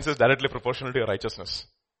your offense is directly proportional to your righteousness.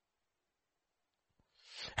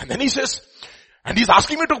 And then he says, and he's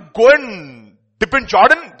asking me to go and dip in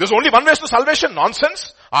Jordan. There's only one way to salvation.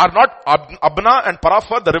 Nonsense. Are not Abna and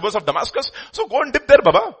Parafar the rivers of Damascus? So go and dip there,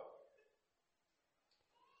 Baba.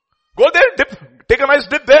 Go there, dip. Take a nice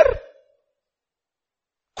dip there.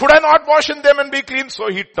 Could I not wash in them and be clean? So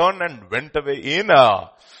he turned and went away in a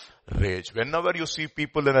rage. Whenever you see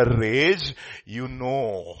people in a rage, you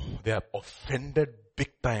know they are offended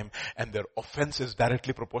big time and their offense is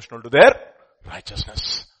directly proportional to their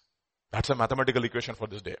righteousness. That's a mathematical equation for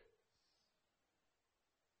this day.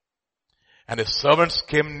 And his servants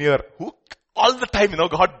came near. Who? All the time,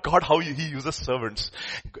 God, how he uses servants.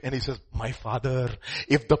 And he says, my father,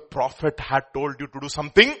 if the prophet had told you to do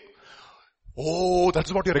something, oh,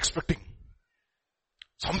 that's what you're expecting.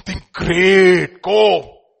 Something great.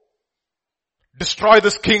 Go. Destroy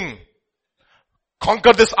this king.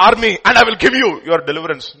 Conquer this army and I will give you your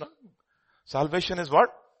deliverance. No? Salvation is what?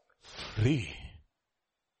 Free.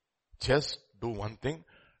 Just do one thing.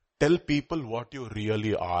 Tell people what you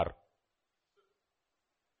really are.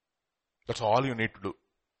 That's all you need to do.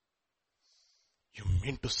 You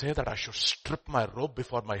mean to say that I should strip my robe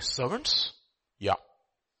before my servants? Yeah.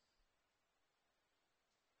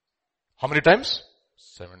 How many times?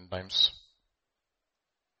 7 times.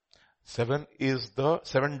 7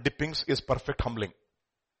 dippings is perfect humbling.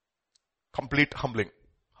 Complete humbling.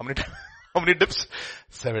 How many dips?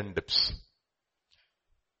 7 dips.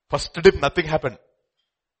 First dip, nothing happened.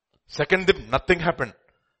 Second dip, nothing happened.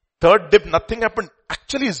 Third dip, nothing happened.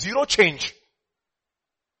 Actually, 0 change.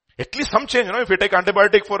 At least some change, if you take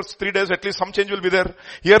antibiotic for 3 days, at least some change will be there.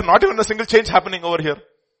 Here, not even a single change happening over here.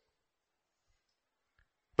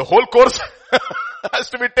 The whole course has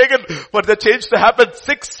to be taken for the change to happen.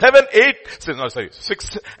 6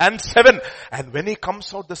 and 7. And when he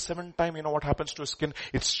comes out the 7th time, you know what happens to his skin?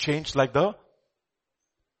 It's changed like the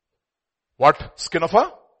what? Skin of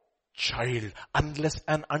a child. Unless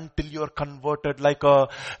and until you are converted like a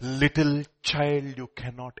little child, you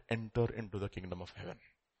cannot enter into the kingdom of heaven.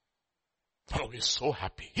 Oh, he's so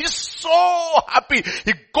happy. He's so happy.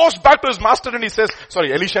 He goes back to his master and he says,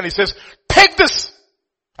 Elisha, and he says, take this.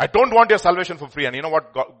 I don't want your salvation for free. And you know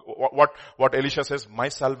what Elisha says? My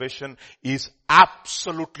salvation is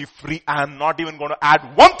absolutely free. I am not even going to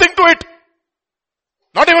add one thing to it.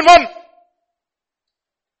 Not even one.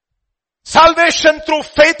 Salvation through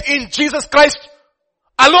faith in Jesus Christ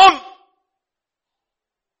alone.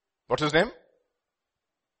 What's his name?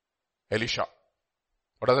 Elisha.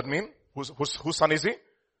 What does it mean? Whose son is he?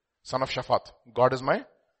 Son of Shaphat. God is my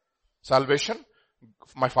salvation.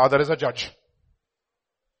 My father is a judge.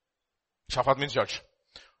 Shaphat means judge.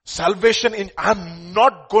 I'm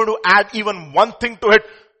not going to add even one thing to it.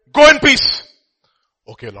 Go in peace.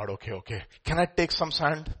 Okay, Lord, okay. Can I take some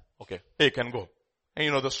sand? Okay, take and go. And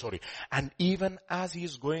you know the story. And even as he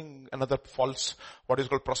is going, another false, what is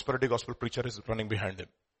called prosperity gospel preacher is running behind him.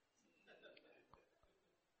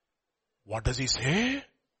 What does he say?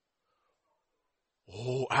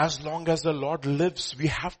 Oh, as long as the Lord lives, we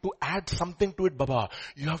have to add something to it, Baba.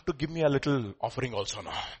 You have to give me a little offering also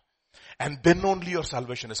now. And then only your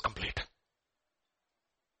salvation is complete.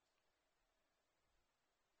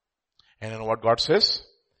 And you know what God says?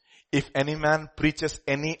 If any man preaches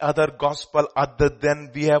any other gospel other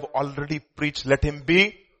than we have already preached, let him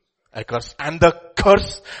be accursed. And the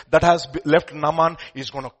curse that has left Naaman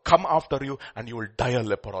is going to come after you and you will die a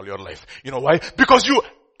leper all your life. You know why? Because you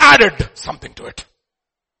added something to it.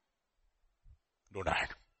 Don't add.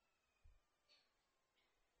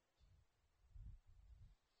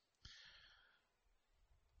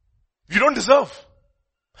 You don't deserve.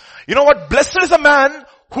 You know what? Blessed is a man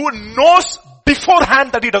who knows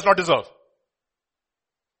beforehand that he does not deserve.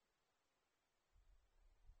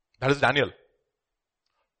 That is Daniel.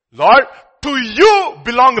 Lord, to you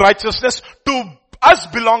belong righteousness, to us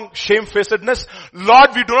belong shamefacedness. Lord,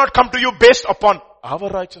 we do not come to you based upon our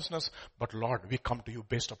righteousness, but Lord, we come to you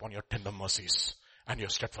based upon your tender mercies and your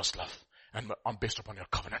steadfast love, and based upon your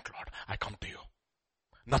covenant, Lord. I come to you.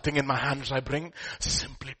 Nothing in my hands I bring,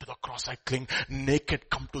 simply to the cross I cling. Naked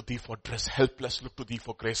come to thee for dress, helpless look to thee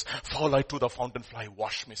for grace. Fall I to the fountain fly,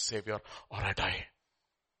 wash me, Savior, or I die.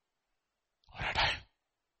 Or I die.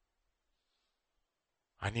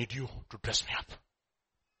 I need you to dress me up.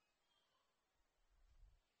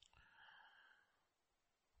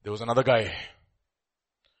 There was another guy.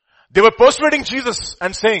 They were persuading Jesus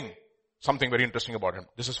and saying something very interesting about him.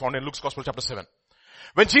 This is found in Luke's Gospel chapter 7.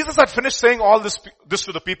 When Jesus had finished saying all this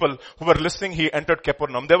to the people who were listening, he entered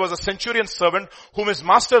Capernaum. There was a centurion servant whom his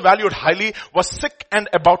master valued highly, was sick and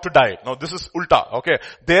about to die. Now this is ulta, okay.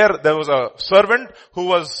 There was a servant who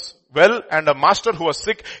was well and a master who was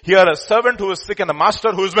sick. Here a servant who is sick and a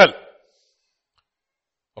master who is well.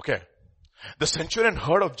 Okay. The centurion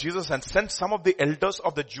heard of Jesus and sent some of the elders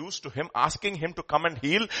of the Jews to him, asking him to come and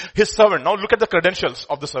heal his servant. Now look at the credentials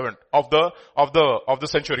of the servant, of the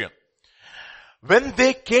centurion. When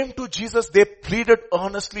they came to Jesus, they pleaded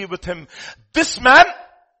earnestly with him. This man,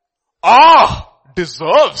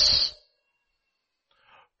 deserves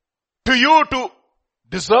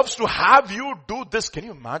deserves to have you do this. Can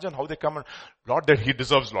you imagine how they come and, Lord, that he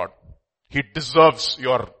deserves, Lord. He deserves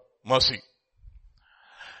your mercy.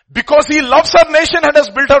 Because he loves our nation and has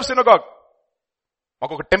built our synagogue.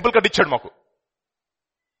 Maku oka temple kadichadu maku.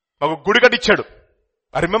 Maku gudi kadichadu.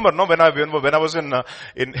 I remember, no, when I was in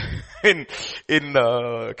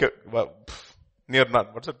near,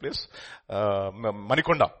 what's that place?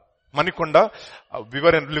 Manikonda. We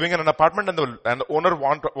were living in an apartment and the owner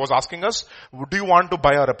was asking us, do you want to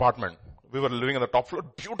buy our apartment? We were living on the top floor,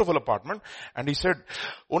 beautiful apartment. And he said,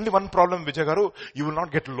 only one problem, Vijay Garu, you will not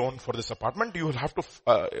get loan for this apartment. You will have to,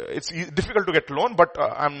 it's difficult to get loan, but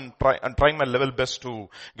I'm trying my level best to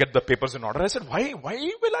get the papers in order. I said, why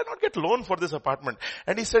will I not get loan for this apartment?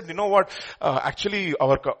 And he said, you know what, actually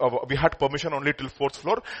we had permission only till 4th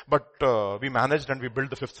floor, but we managed and we built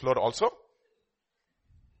the 5th floor also.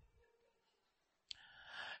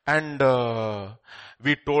 And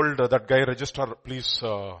we told that guy, registrar, please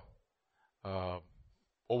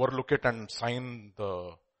overlook it and sign the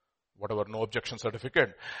whatever no objection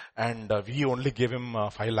certificate. And we only gave him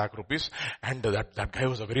 5 lakh rupees. And that guy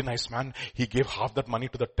was a very nice man. He gave half that money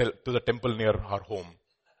to the temple near our home.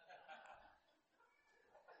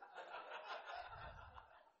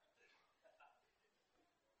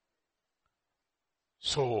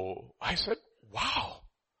 So I said, wow,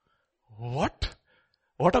 what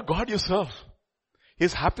a God you serve.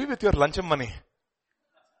 He's happy with your luncheon money.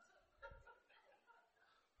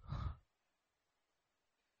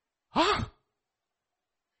 Huh?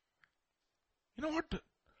 You know what?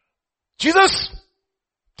 Jesus,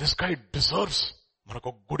 this guy deserves.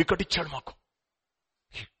 Manako gudi kadichadu maku.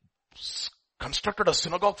 He constructed a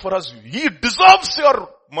synagogue for us. He deserves your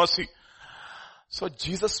mercy. So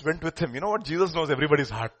Jesus went with him. You know what? Jesus knows everybody's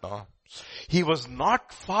heart now. He was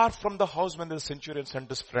not far from the house when the centurion sent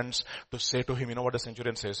his friends to say to him, you know what the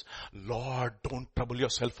centurion says? Lord, don't trouble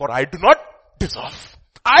yourself, for I do not deserve.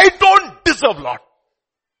 I don't deserve, Lord.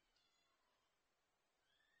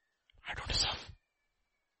 I don't deserve.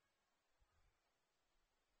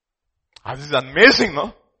 This is amazing,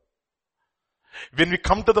 no? When we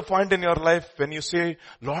come to the point in your life when you say,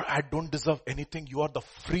 Lord, I don't deserve anything, you are the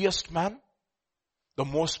freest man, the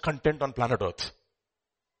most content on planet Earth.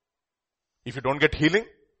 If you don't get healing,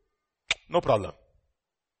 no problem.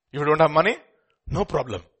 If you don't have money, no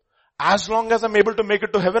problem. As long as I'm able to make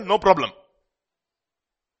it to heaven, no problem.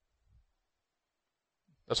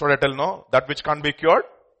 That's what I tell, no? That which can't be cured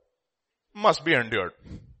must be endured.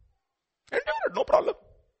 Endured, no problem.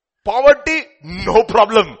 Poverty, no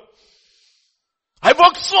problem. I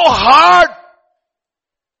worked so hard.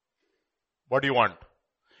 What do you want?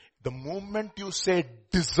 The moment you say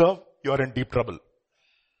deserve, you are in deep trouble.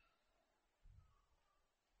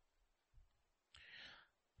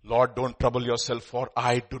 Lord, don't trouble yourself, for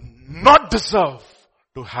I do not deserve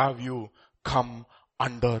to have you come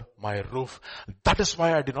under my roof. That is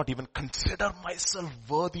why I did not even consider myself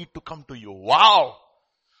worthy to come to you. Wow!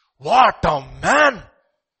 What a man!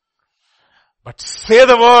 But say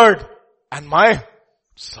the word and my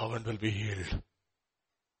servant will be healed.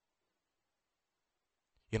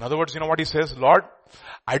 In other words, you know what he says? Lord,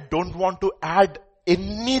 I don't want to add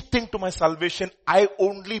anything to my salvation. I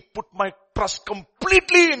only put my trust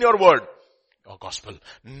completely in your word, your gospel.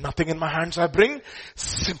 Nothing in my hands I bring,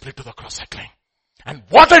 simply to the cross I cling. And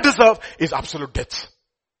what I deserve is absolute death.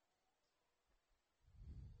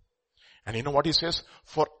 And you know what he says?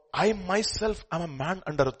 For I myself am a man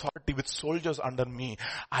under authority with soldiers under me.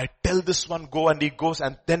 I tell this one go and he goes,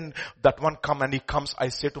 and then that one come and he comes. I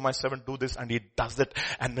say to my servant do this and he does it.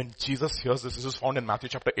 And when Jesus hears this is found in Matthew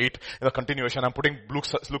chapter 8 in the continuation. I'm putting Luke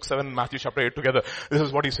 7 and Matthew chapter 8 together. This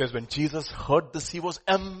is what he says. When Jesus heard this, he was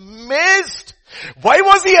amazed. Why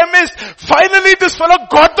was he amazed? Finally this fellow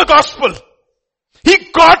got the gospel.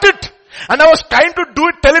 He got it. And I was trying to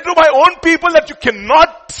tell it to my own people that you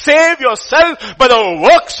cannot save yourself by the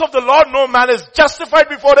works of the Lord. No man is justified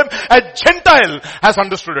before him. A Gentile has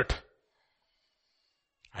understood it.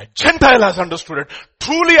 A Gentile has understood it.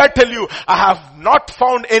 Truly I tell you, I have not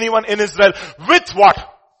found anyone in Israel with what?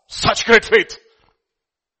 Such great faith.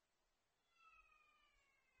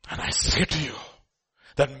 And I say to you,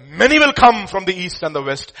 that many will come from the east and the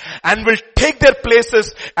west and will take their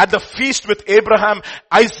places at the feast with Abraham,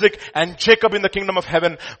 Isaac and Jacob in the kingdom of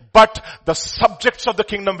heaven. But the subjects of the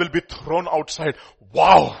kingdom will be thrown outside.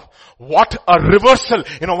 Wow. What a reversal.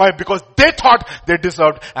 You know why? Because they thought they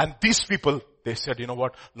deserved, and these people, they said, you know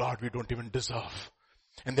what? Lord, we don't even deserve.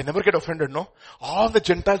 And they never get offended, no? All the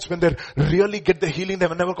Gentiles, when they really get the healing, they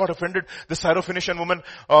never got offended. The Syrophoenician woman,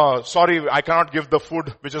 sorry, I cannot give the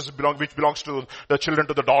food which belongs to the children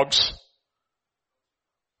to the dogs.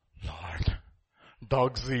 Lord,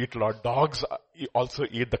 dogs eat, Lord. Dogs also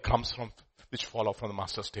eat the crumbs which fall off from the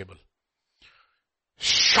master's table.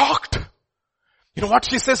 Shocked. You know what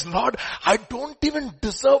she says? Lord, I don't even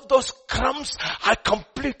deserve those crumbs. I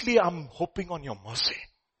completely am hoping on your mercy.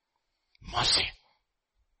 Mercy.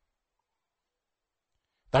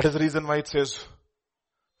 That is the reason why it says,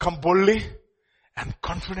 come boldly and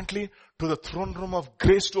confidently to the throne room of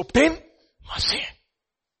grace to obtain mercy.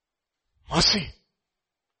 Mercy.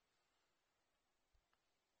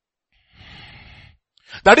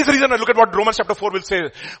 That is the reason I look at what Romans chapter 4 will say.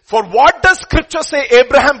 For what does scripture say?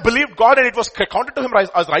 Abraham believed God and it was counted to him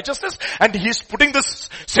as righteousness. And he's putting this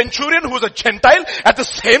centurion who is a Gentile at the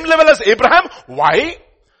same level as Abraham. Why?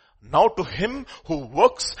 Now to him who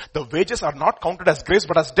works, the wages are not counted as grace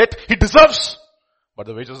but as debt. He deserves. But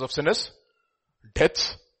the wages of sin is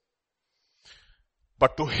death.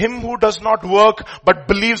 But to him who does not work but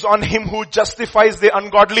believes on him who justifies the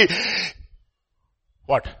ungodly,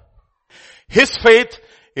 what? His faith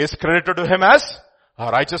is credited to him as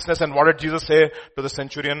righteousness. And what did Jesus say to the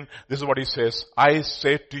centurion? This is what he says. I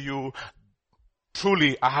say to you,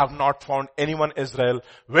 truly I have not found anyone in Israel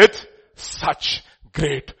with such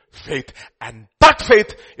great faith. And that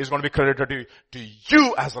faith is going to be credited to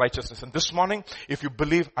you as righteousness. And this morning, if you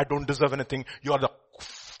believe I don't deserve anything, you are the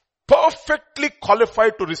perfectly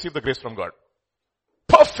qualified to receive the grace from God.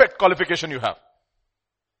 Perfect qualification you have.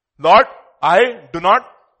 Lord, I do not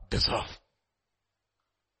deserve.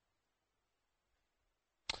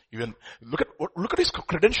 Even look at his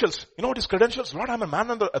credentials. You know what his credentials? Lord, I'm a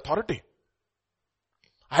man under authority.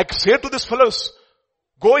 I say to this fellows,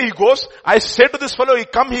 go, he goes. I say to this fellow, he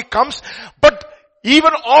comes. But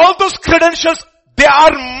even all those credentials, they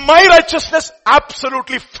are my righteousness,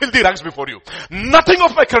 absolutely filthy rags before you. Nothing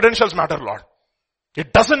of my credentials matter, Lord.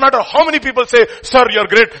 It doesn't matter how many people say, sir, you're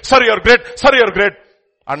great, sir, you're great, sir, you're great.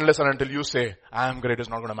 Unless and until you say, I am great, it's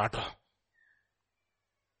not going to matter.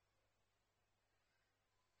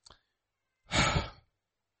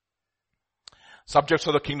 Subjects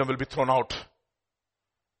of the kingdom will be thrown out.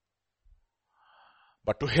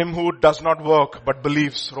 But to him who does not work but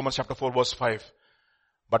believes, Romans chapter 4 verse 5,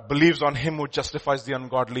 but believes on him who justifies the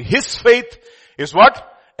ungodly, his faith is what?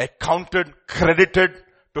 Accounted, credited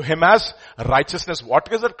to him as righteousness. What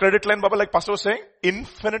is that credit line, Baba, like Pastor was saying?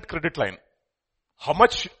 Infinite credit line. How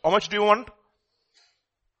much do you want?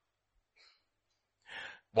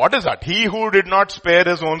 What is that? He who did not spare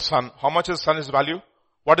his own son. How much his son is value?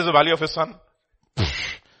 What is the value of his son?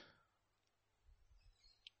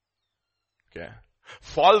 Okay.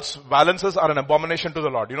 False balances are an abomination to the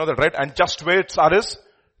Lord. You know that, right? And just weights are his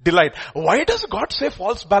delight. Why does God say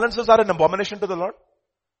false balances are an abomination to the Lord?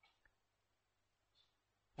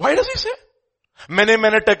 Why does he say? Mene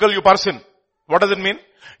mene tekel uparsin. What does it mean?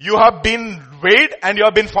 You have been weighed and you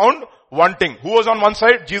have been found wanting. Who was on one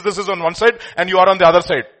side? Jesus is on one side and you are on the other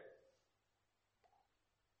side.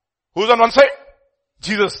 Who's on one side?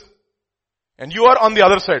 Jesus. And you are on the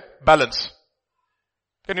other side. Balance.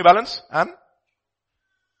 Can you balance? And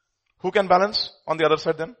who can balance on the other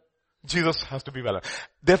side then? Jesus has to be balanced.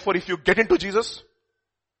 Therefore, if you get into Jesus,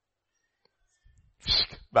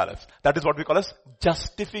 balance. That is what we call as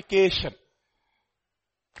justification.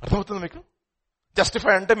 అర్థమవుతుంది మీకు?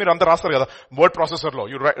 Justify అంటే మీరు అందరూ రాస్తారు కదా word processor లో.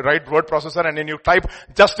 You write word processor and then you type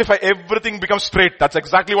justify, everything becomes straight. That's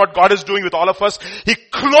exactly what God is doing with all of us. He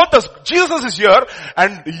clothed us. Jesus is here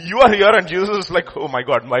and you are here and Jesus is like, oh my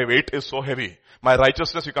God, my weight is so heavy. My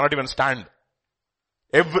righteousness you cannot even stand.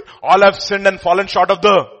 All have sinned and fallen short of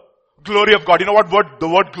the glory of God. You know what the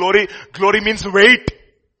word glory means weight.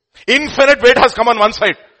 Infinite weight has come on one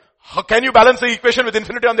side. How can you balance the equation with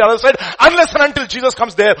infinity on the other side? Unless and until Jesus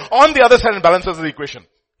comes there on the other side and balances the equation.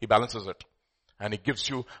 He balances it. And he gives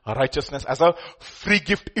you a righteousness as a free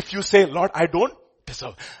gift. If you say, Lord, I don't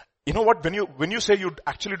deserve. You know what? When you say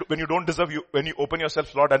when you don't deserve, when you open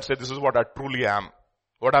yourself, Lord, and say, this is what I truly am.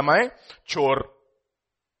 What am I? Chore.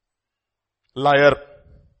 Liar.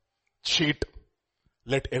 Cheat.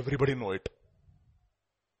 Let everybody know it.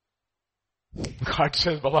 God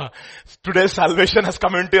says, Baba, today's salvation has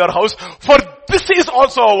come into your house, for this is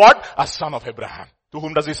also a what? A son of Abraham. To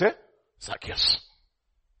whom does he say? Zacchaeus.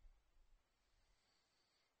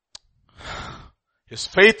 His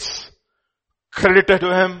faith credited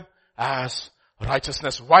to him as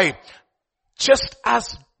righteousness. Why? Just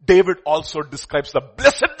as David also describes the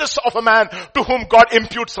blessedness of a man to whom God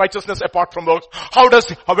imputes righteousness apart from works.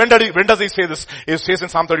 When does he say this? He says in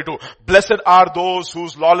Psalm 32, blessed are those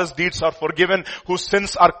whose lawless deeds are forgiven, whose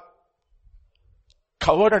sins are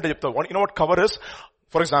covered. And you know what cover is?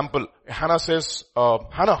 For example, Hannah says,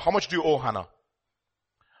 Hannah, how much do you owe Hannah?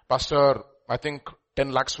 Pastor, I think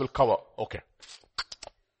 10 lakhs will cover. Okay.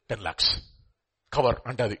 10 lakhs. Cover.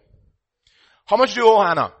 Antadi. How much do you owe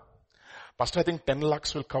Hannah? Pastor, I think 10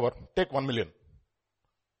 lakhs will cover. Take 1 million.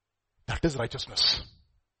 That is righteousness.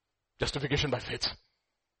 Justification by faith.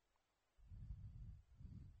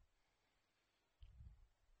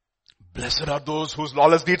 Blessed are those whose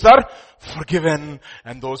lawless deeds are forgiven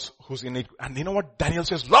and those whose iniquity. And you know what Daniel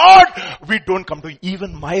says? Lord, we don't come to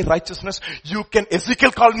even my righteousness.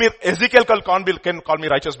 Ezekiel can call me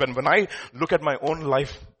righteous. But when I look at my own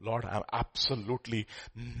life, Lord, I'm absolutely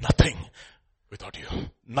nothing without you.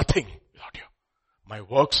 Nothing without you. My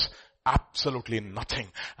works, absolutely nothing.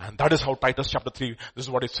 And that is how Titus chapter 3, this is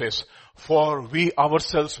what it says. For we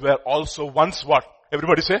ourselves were also once what?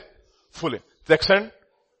 Everybody say? Fully. Second,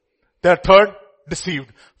 third,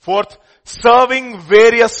 deceived. Fourth, serving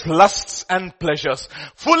various lusts and pleasures.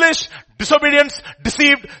 Foolish, disobedience,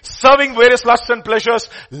 deceived, serving various lusts and pleasures,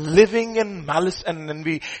 living in malice and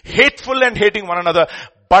envy, hateful and hating one another.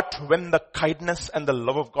 But when the kindness and the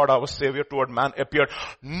love of God our Savior toward man appeared,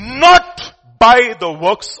 not by the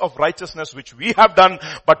works of righteousness which we have done,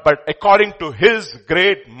 but according to His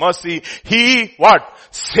great mercy, He what?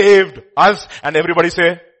 Saved us. And everybody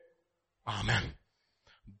say, Amen.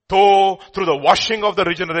 Though through the washing of the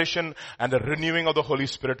regeneration and the renewing of the Holy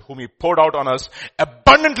Spirit whom He poured out on us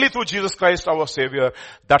abundantly through Jesus Christ our Savior,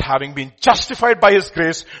 that having been justified by His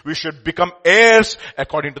grace, we should become heirs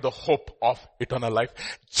according to the hope of eternal life.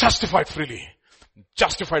 Justified freely.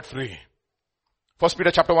 Justified free. 1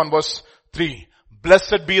 Peter chapter 1 verse 3.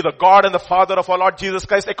 Blessed be the God and the Father of our Lord Jesus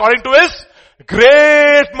Christ, according to His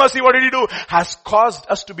great mercy. What did He do? Has caused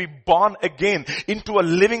us to be born again into a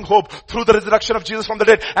living hope through the resurrection of Jesus from the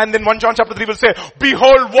dead. And then 1 John chapter 3 will say,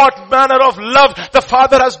 behold what manner of love the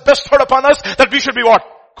Father has bestowed upon us, that we should be what?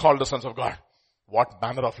 Called the sons of God. What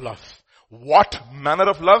manner of love? What manner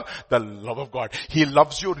of love? The love of God. He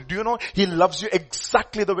loves you. Do you know? He loves you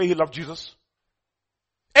exactly the way He loved Jesus.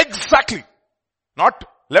 Exactly. Not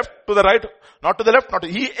left to the right, not to the left,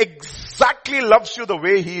 He exactly loves you the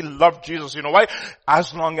way He loved Jesus. You know why?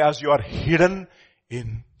 As long as you are hidden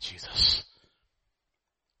in Jesus,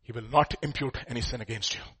 He will not impute any sin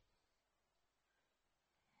against you.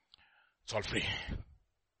 It's all free.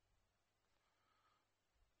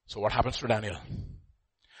 So what happens to Daniel?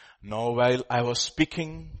 Now while I was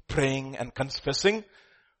speaking, praying and confessing,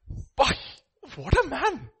 boy, what a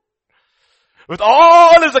man. With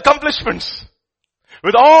all his accomplishments,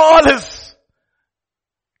 with all his,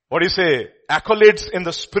 accolades in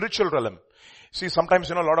the spiritual realm. See,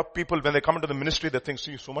 sometimes, a lot of people, when they come into the ministry, they think,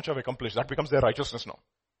 see, so much I've accomplished. That becomes their righteousness now.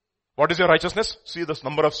 What is your righteousness? See, this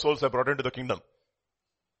number of souls I brought into the kingdom.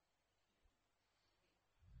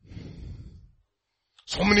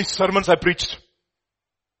 So many sermons I preached.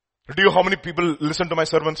 Do you know how many people listen to my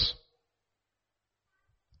sermons?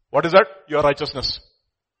 What is that? Your righteousness.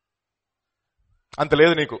 Anta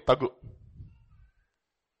ledu neeku, taggu.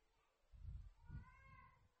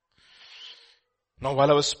 Now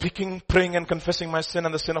while I was speaking, praying and confessing my sin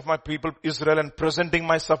and the sin of my people Israel and presenting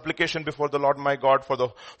my supplication before the Lord my God for the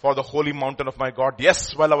holy mountain of my God.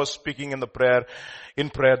 Yes, while I was speaking in prayer,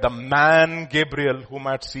 the man Gabriel, whom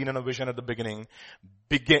I had seen in a vision at the beginning,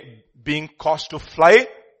 being caused to fly,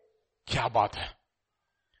 kya baat hai,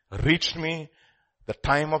 reached me the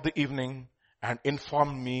time of the evening and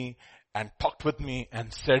informed me and talked with me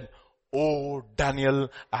and said, "Oh Daniel,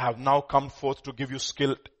 I have now come forth to give you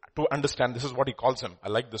skill to understand." This is what he calls him. I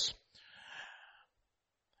like this.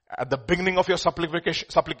 At the beginning of your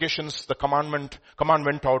supplications, the command went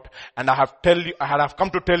out, and I have come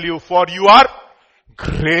to tell you, for you are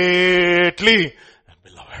greatly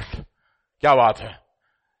beloved. Kya baat hai?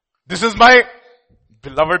 This is my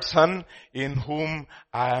beloved son in whom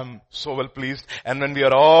I am so well pleased. And when we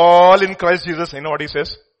are all in Christ Jesus, you know what he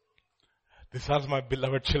says? These are my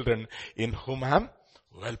beloved children in whom I am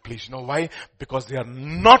well pleased. You know why? Because they are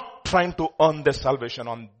not trying to earn their salvation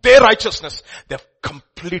on their righteousness. They have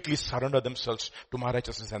completely surrendered themselves to my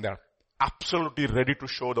righteousness, and they are absolutely ready to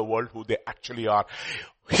show the world who they actually are.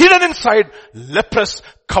 Hidden inside, leprous,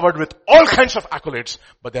 covered with all kinds of accolades,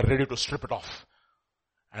 but they are ready to strip it off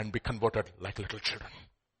and be converted like little children.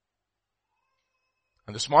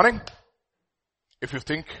 And this morning, if you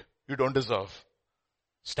think you don't deserve,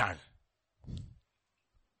 stand.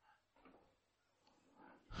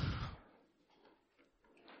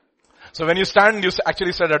 So when you stand, you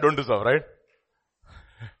actually said, I don't deserve, right?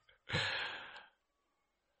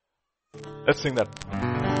 Let's sing that.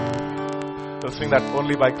 Let's sing that,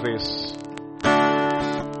 only by grace.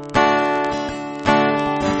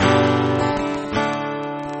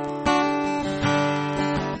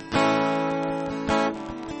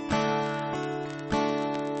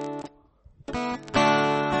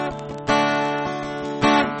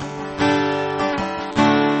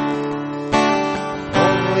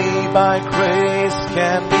 By grace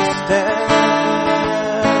can we stand,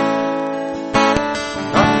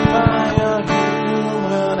 not by a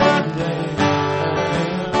human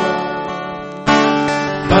endeavor,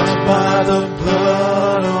 but by the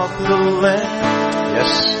blood of the Lamb.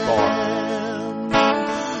 Yes, Lord.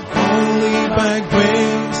 Only by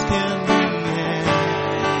grace can we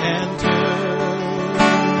enter.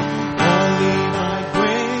 Only by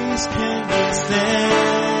grace can we stand.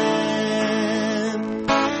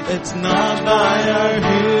 It's not by our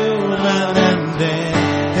human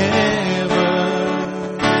endeavor,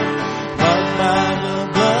 but by the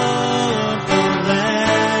blood of the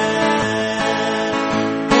Lamb.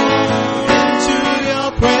 Into your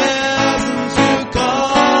presence you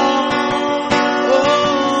call.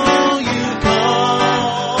 Oh, you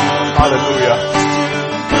call. Hallelujah.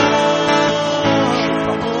 Into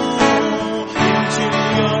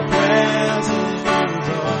your presence you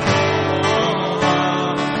call.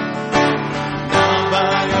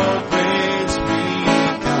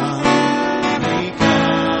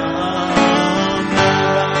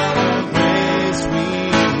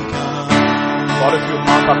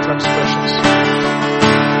 Our transgressions.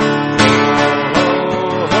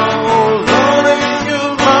 Oh, Lord, if you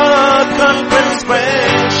mark our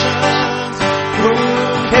transgressions, who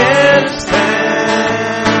can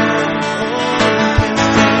stand?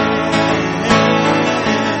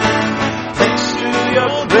 Thanks to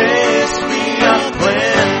your grace, we are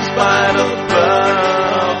cleansed by the blood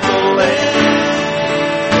of the Lamb.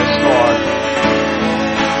 Yes, Lord.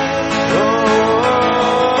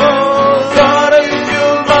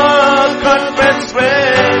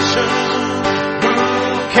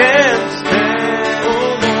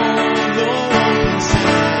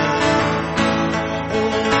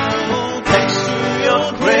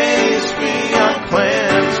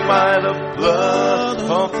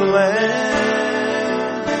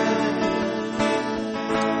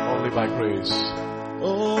 Only by grace.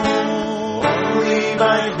 Only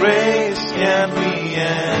by grace can we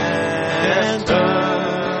enter.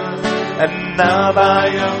 And now by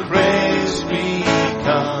your grace we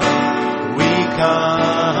come.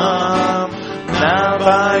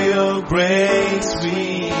 by your grace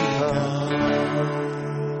we come.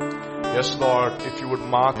 Yes, Lord, if you would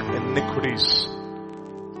mark iniquities,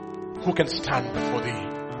 who can stand before thee?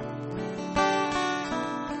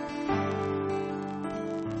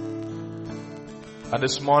 And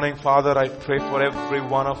this morning, Father, I pray for every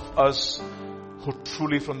one of us who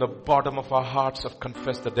truly from the bottom of our hearts have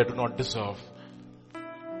confessed that they do not deserve.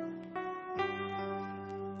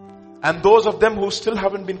 And those of them who still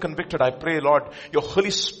haven't been convicted, I pray, Lord, your Holy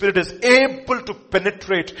Spirit is able to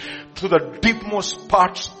penetrate to the deepmost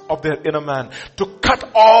parts of their inner man, to cut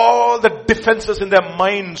all the defenses in their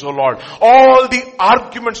minds, O Lord, all the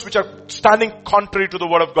arguments which are standing contrary to the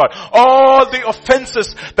word of God, all the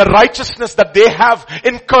offenses, the righteousness that they have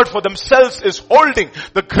incurred for themselves is holding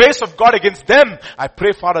the grace of God against them. I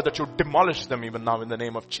pray, Father, that you demolish them even now in the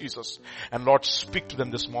name of Jesus. And Lord, speak to them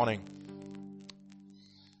this morning.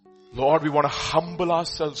 Lord, we want to humble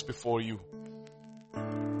ourselves before you.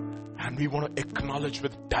 And we want to acknowledge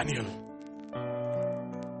with Daniel,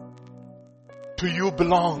 to you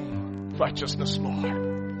belong righteousness, Lord.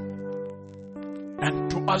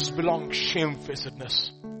 And to us belong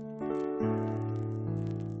shamefacedness.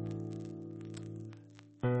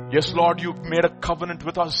 Yes, Lord, you made a covenant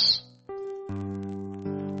with us.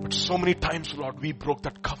 But so many times, Lord, we broke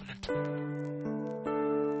that covenant.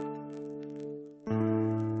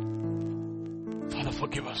 Father,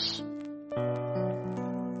 forgive us.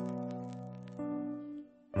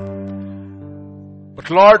 But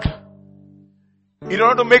Lord, in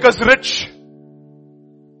order to make us rich,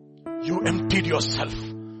 you emptied yourself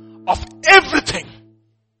of everything.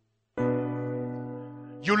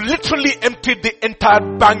 You literally emptied the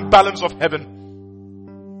entire bank balance of heaven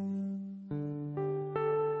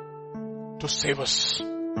to save us.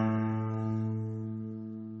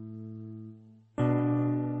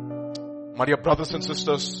 My dear brothers and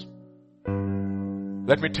sisters,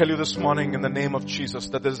 let me tell you this morning in the name of Jesus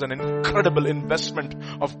that there is an incredible investment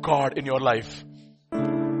of God in your life.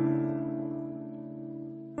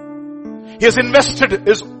 He has invested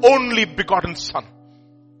His only begotten Son.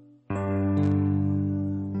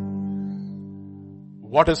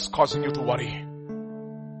 What is causing you to worry?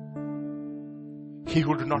 He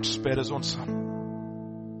who did not spare His own Son.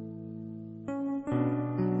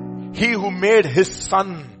 He who made His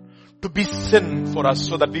Son to be sin for us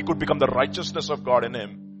so that we could become the righteousness of God in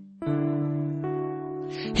Him.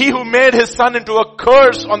 He who made His Son into a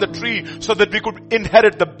curse on the tree so that we could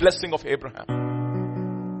inherit the blessing of Abraham.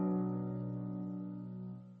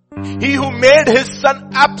 He who made His Son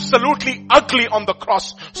absolutely ugly on the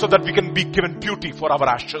cross so that we can be given beauty for our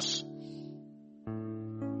ashes.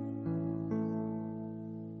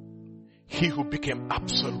 He who became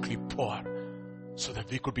absolutely poor so that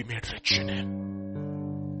we could be made rich in Him.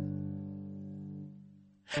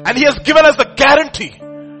 And He has given us the guarantee,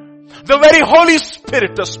 the very Holy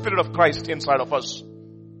Spirit, the Spirit of Christ inside of us,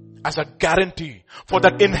 as a guarantee for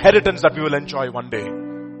that inheritance that we will enjoy one day.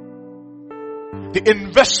 The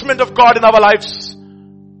investment of God in our lives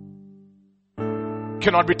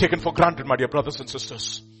cannot be taken for granted, my dear brothers and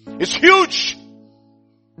sisters. It's huge.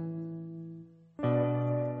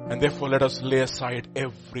 And therefore let us lay aside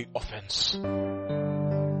every offense. And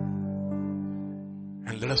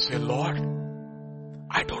let us say, Lord,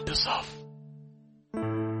 I don't deserve.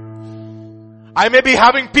 I may be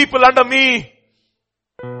having people under me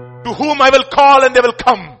to whom I will call and they will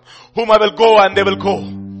come, whom I will go and they will go.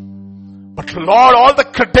 But Lord, all the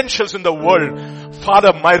credentials in the world,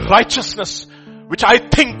 Father, my righteousness, which I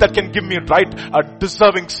think that can give me a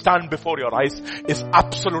deserving stand before your eyes, is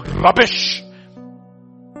absolute rubbish.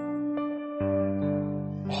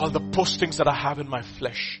 All the postings that I have in my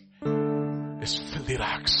flesh is filthy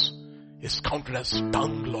rags, is counted as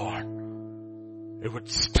dung, Lord. It would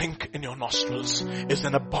stink in your nostrils, is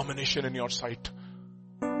an abomination in your sight.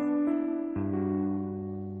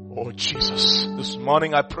 Oh Jesus, this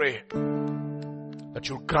morning I pray that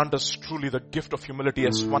you grant us truly the gift of humility,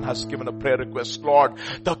 as one has given a prayer request. Lord,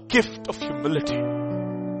 the gift of humility.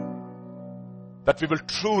 That we will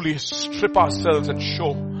truly strip ourselves and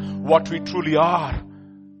show what we truly are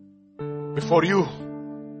before you.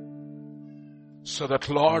 So that,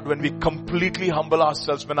 Lord, when we completely humble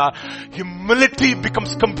ourselves, when our humility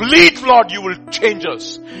becomes complete, Lord, you will change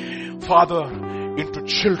us, Father, into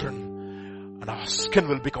children, and our skin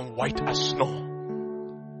will become white as snow.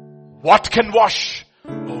 What can wash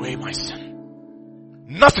away my sin?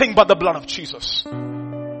 Nothing but the blood of Jesus.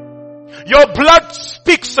 Your blood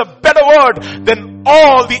speaks a better word than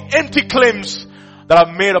all the empty claims that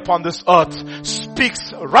are made upon this earth.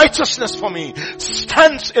 Speaks righteousness for me,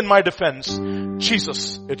 stands in my defense.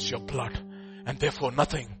 Jesus, it's your blood, and therefore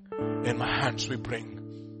nothing in my hands we bring.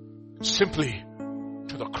 Simply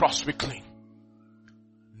to the cross we cling.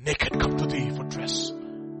 Naked come to thee for dress.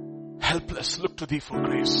 Helpless look to thee for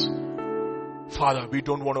grace. Father, we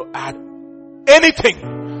don't want to add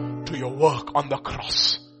anything to your work on the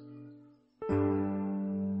cross.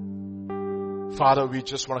 Father, we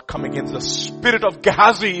just want to come against the spirit of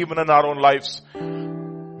Gehazi even in our own lives,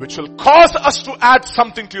 which will cause us to add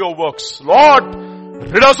something to your works. Lord,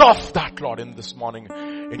 rid us of that, Lord, in this morning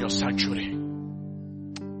in your sanctuary.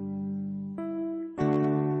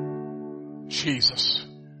 Jesus,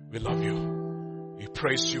 we love you. We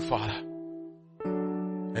praise you, Father.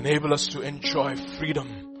 Enable us to enjoy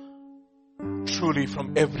freedom truly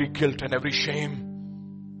from every guilt and every shame.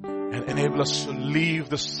 And enable us to leave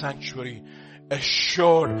the sanctuary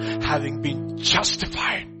assured, having been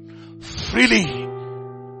justified freely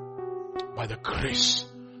by the grace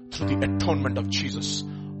through the atonement of Jesus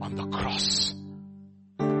on the cross.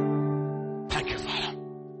 Thank you, Father.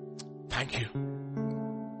 Thank you.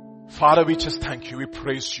 Father, we just thank you. We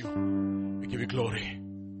praise you. We give you glory.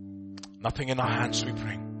 Nothing in our hands we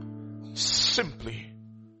bring. Simply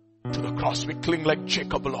to the cross we cling like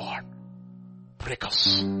Jacob, Lord. Break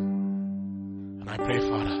us. And I pray,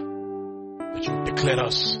 Father, that you declare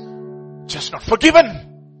us just not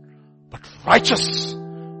forgiven, but righteous,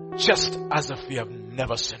 just as if we have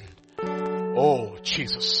never sinned. Oh,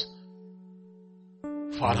 Jesus.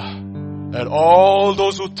 Father, let all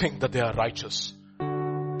those who think that they are righteous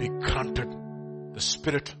be granted the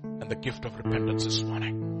spirit and the gift of repentance this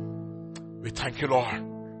morning. We thank you, Lord.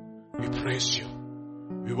 We praise you.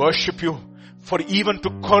 We worship you. For even to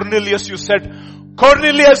Cornelius you said,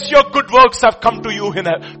 Cornelius, your good works have come to you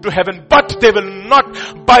to heaven, but they will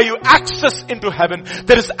not buy you access into heaven.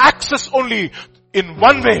 There is access only in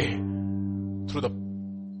one way, through the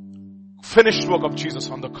finished work of Jesus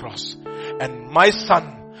on the cross. And my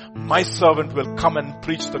son, my servant will come and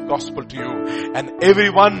preach the gospel to you. And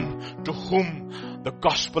everyone to whom the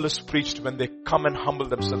gospel is preached, when they come and humble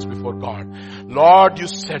themselves before God. Lord, you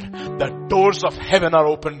said the doors of heaven are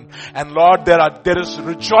open. And Lord, there is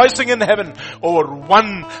rejoicing in heaven over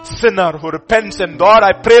one sinner who repents. And Lord,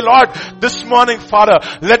 I pray, Lord, this morning, Father,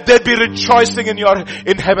 let there be rejoicing in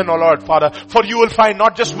heaven, O Lord, Father. For you will find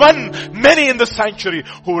not just one, many in the sanctuary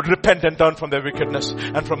who would repent and turn from their wickedness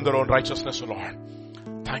and from their own righteousness, O Lord.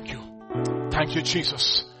 Thank you. Thank you,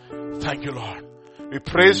 Jesus. Thank you, Lord. We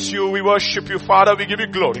praise you, we worship you, Father, we give you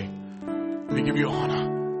glory. We give you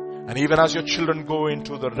honor. And even as your children go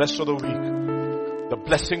into the rest of the week, the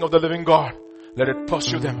blessing of the living God, let it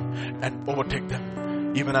pursue them and overtake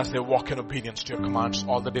them, even as they walk in obedience to your commands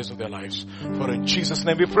all the days of their lives. For in Jesus'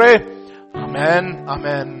 name we pray. Amen.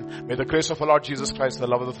 Amen. May the grace of our Lord Jesus Christ, the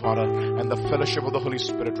love of the Father, and the fellowship of the Holy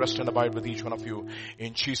Spirit rest and abide with each one of you.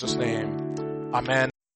 In Jesus' name. Amen.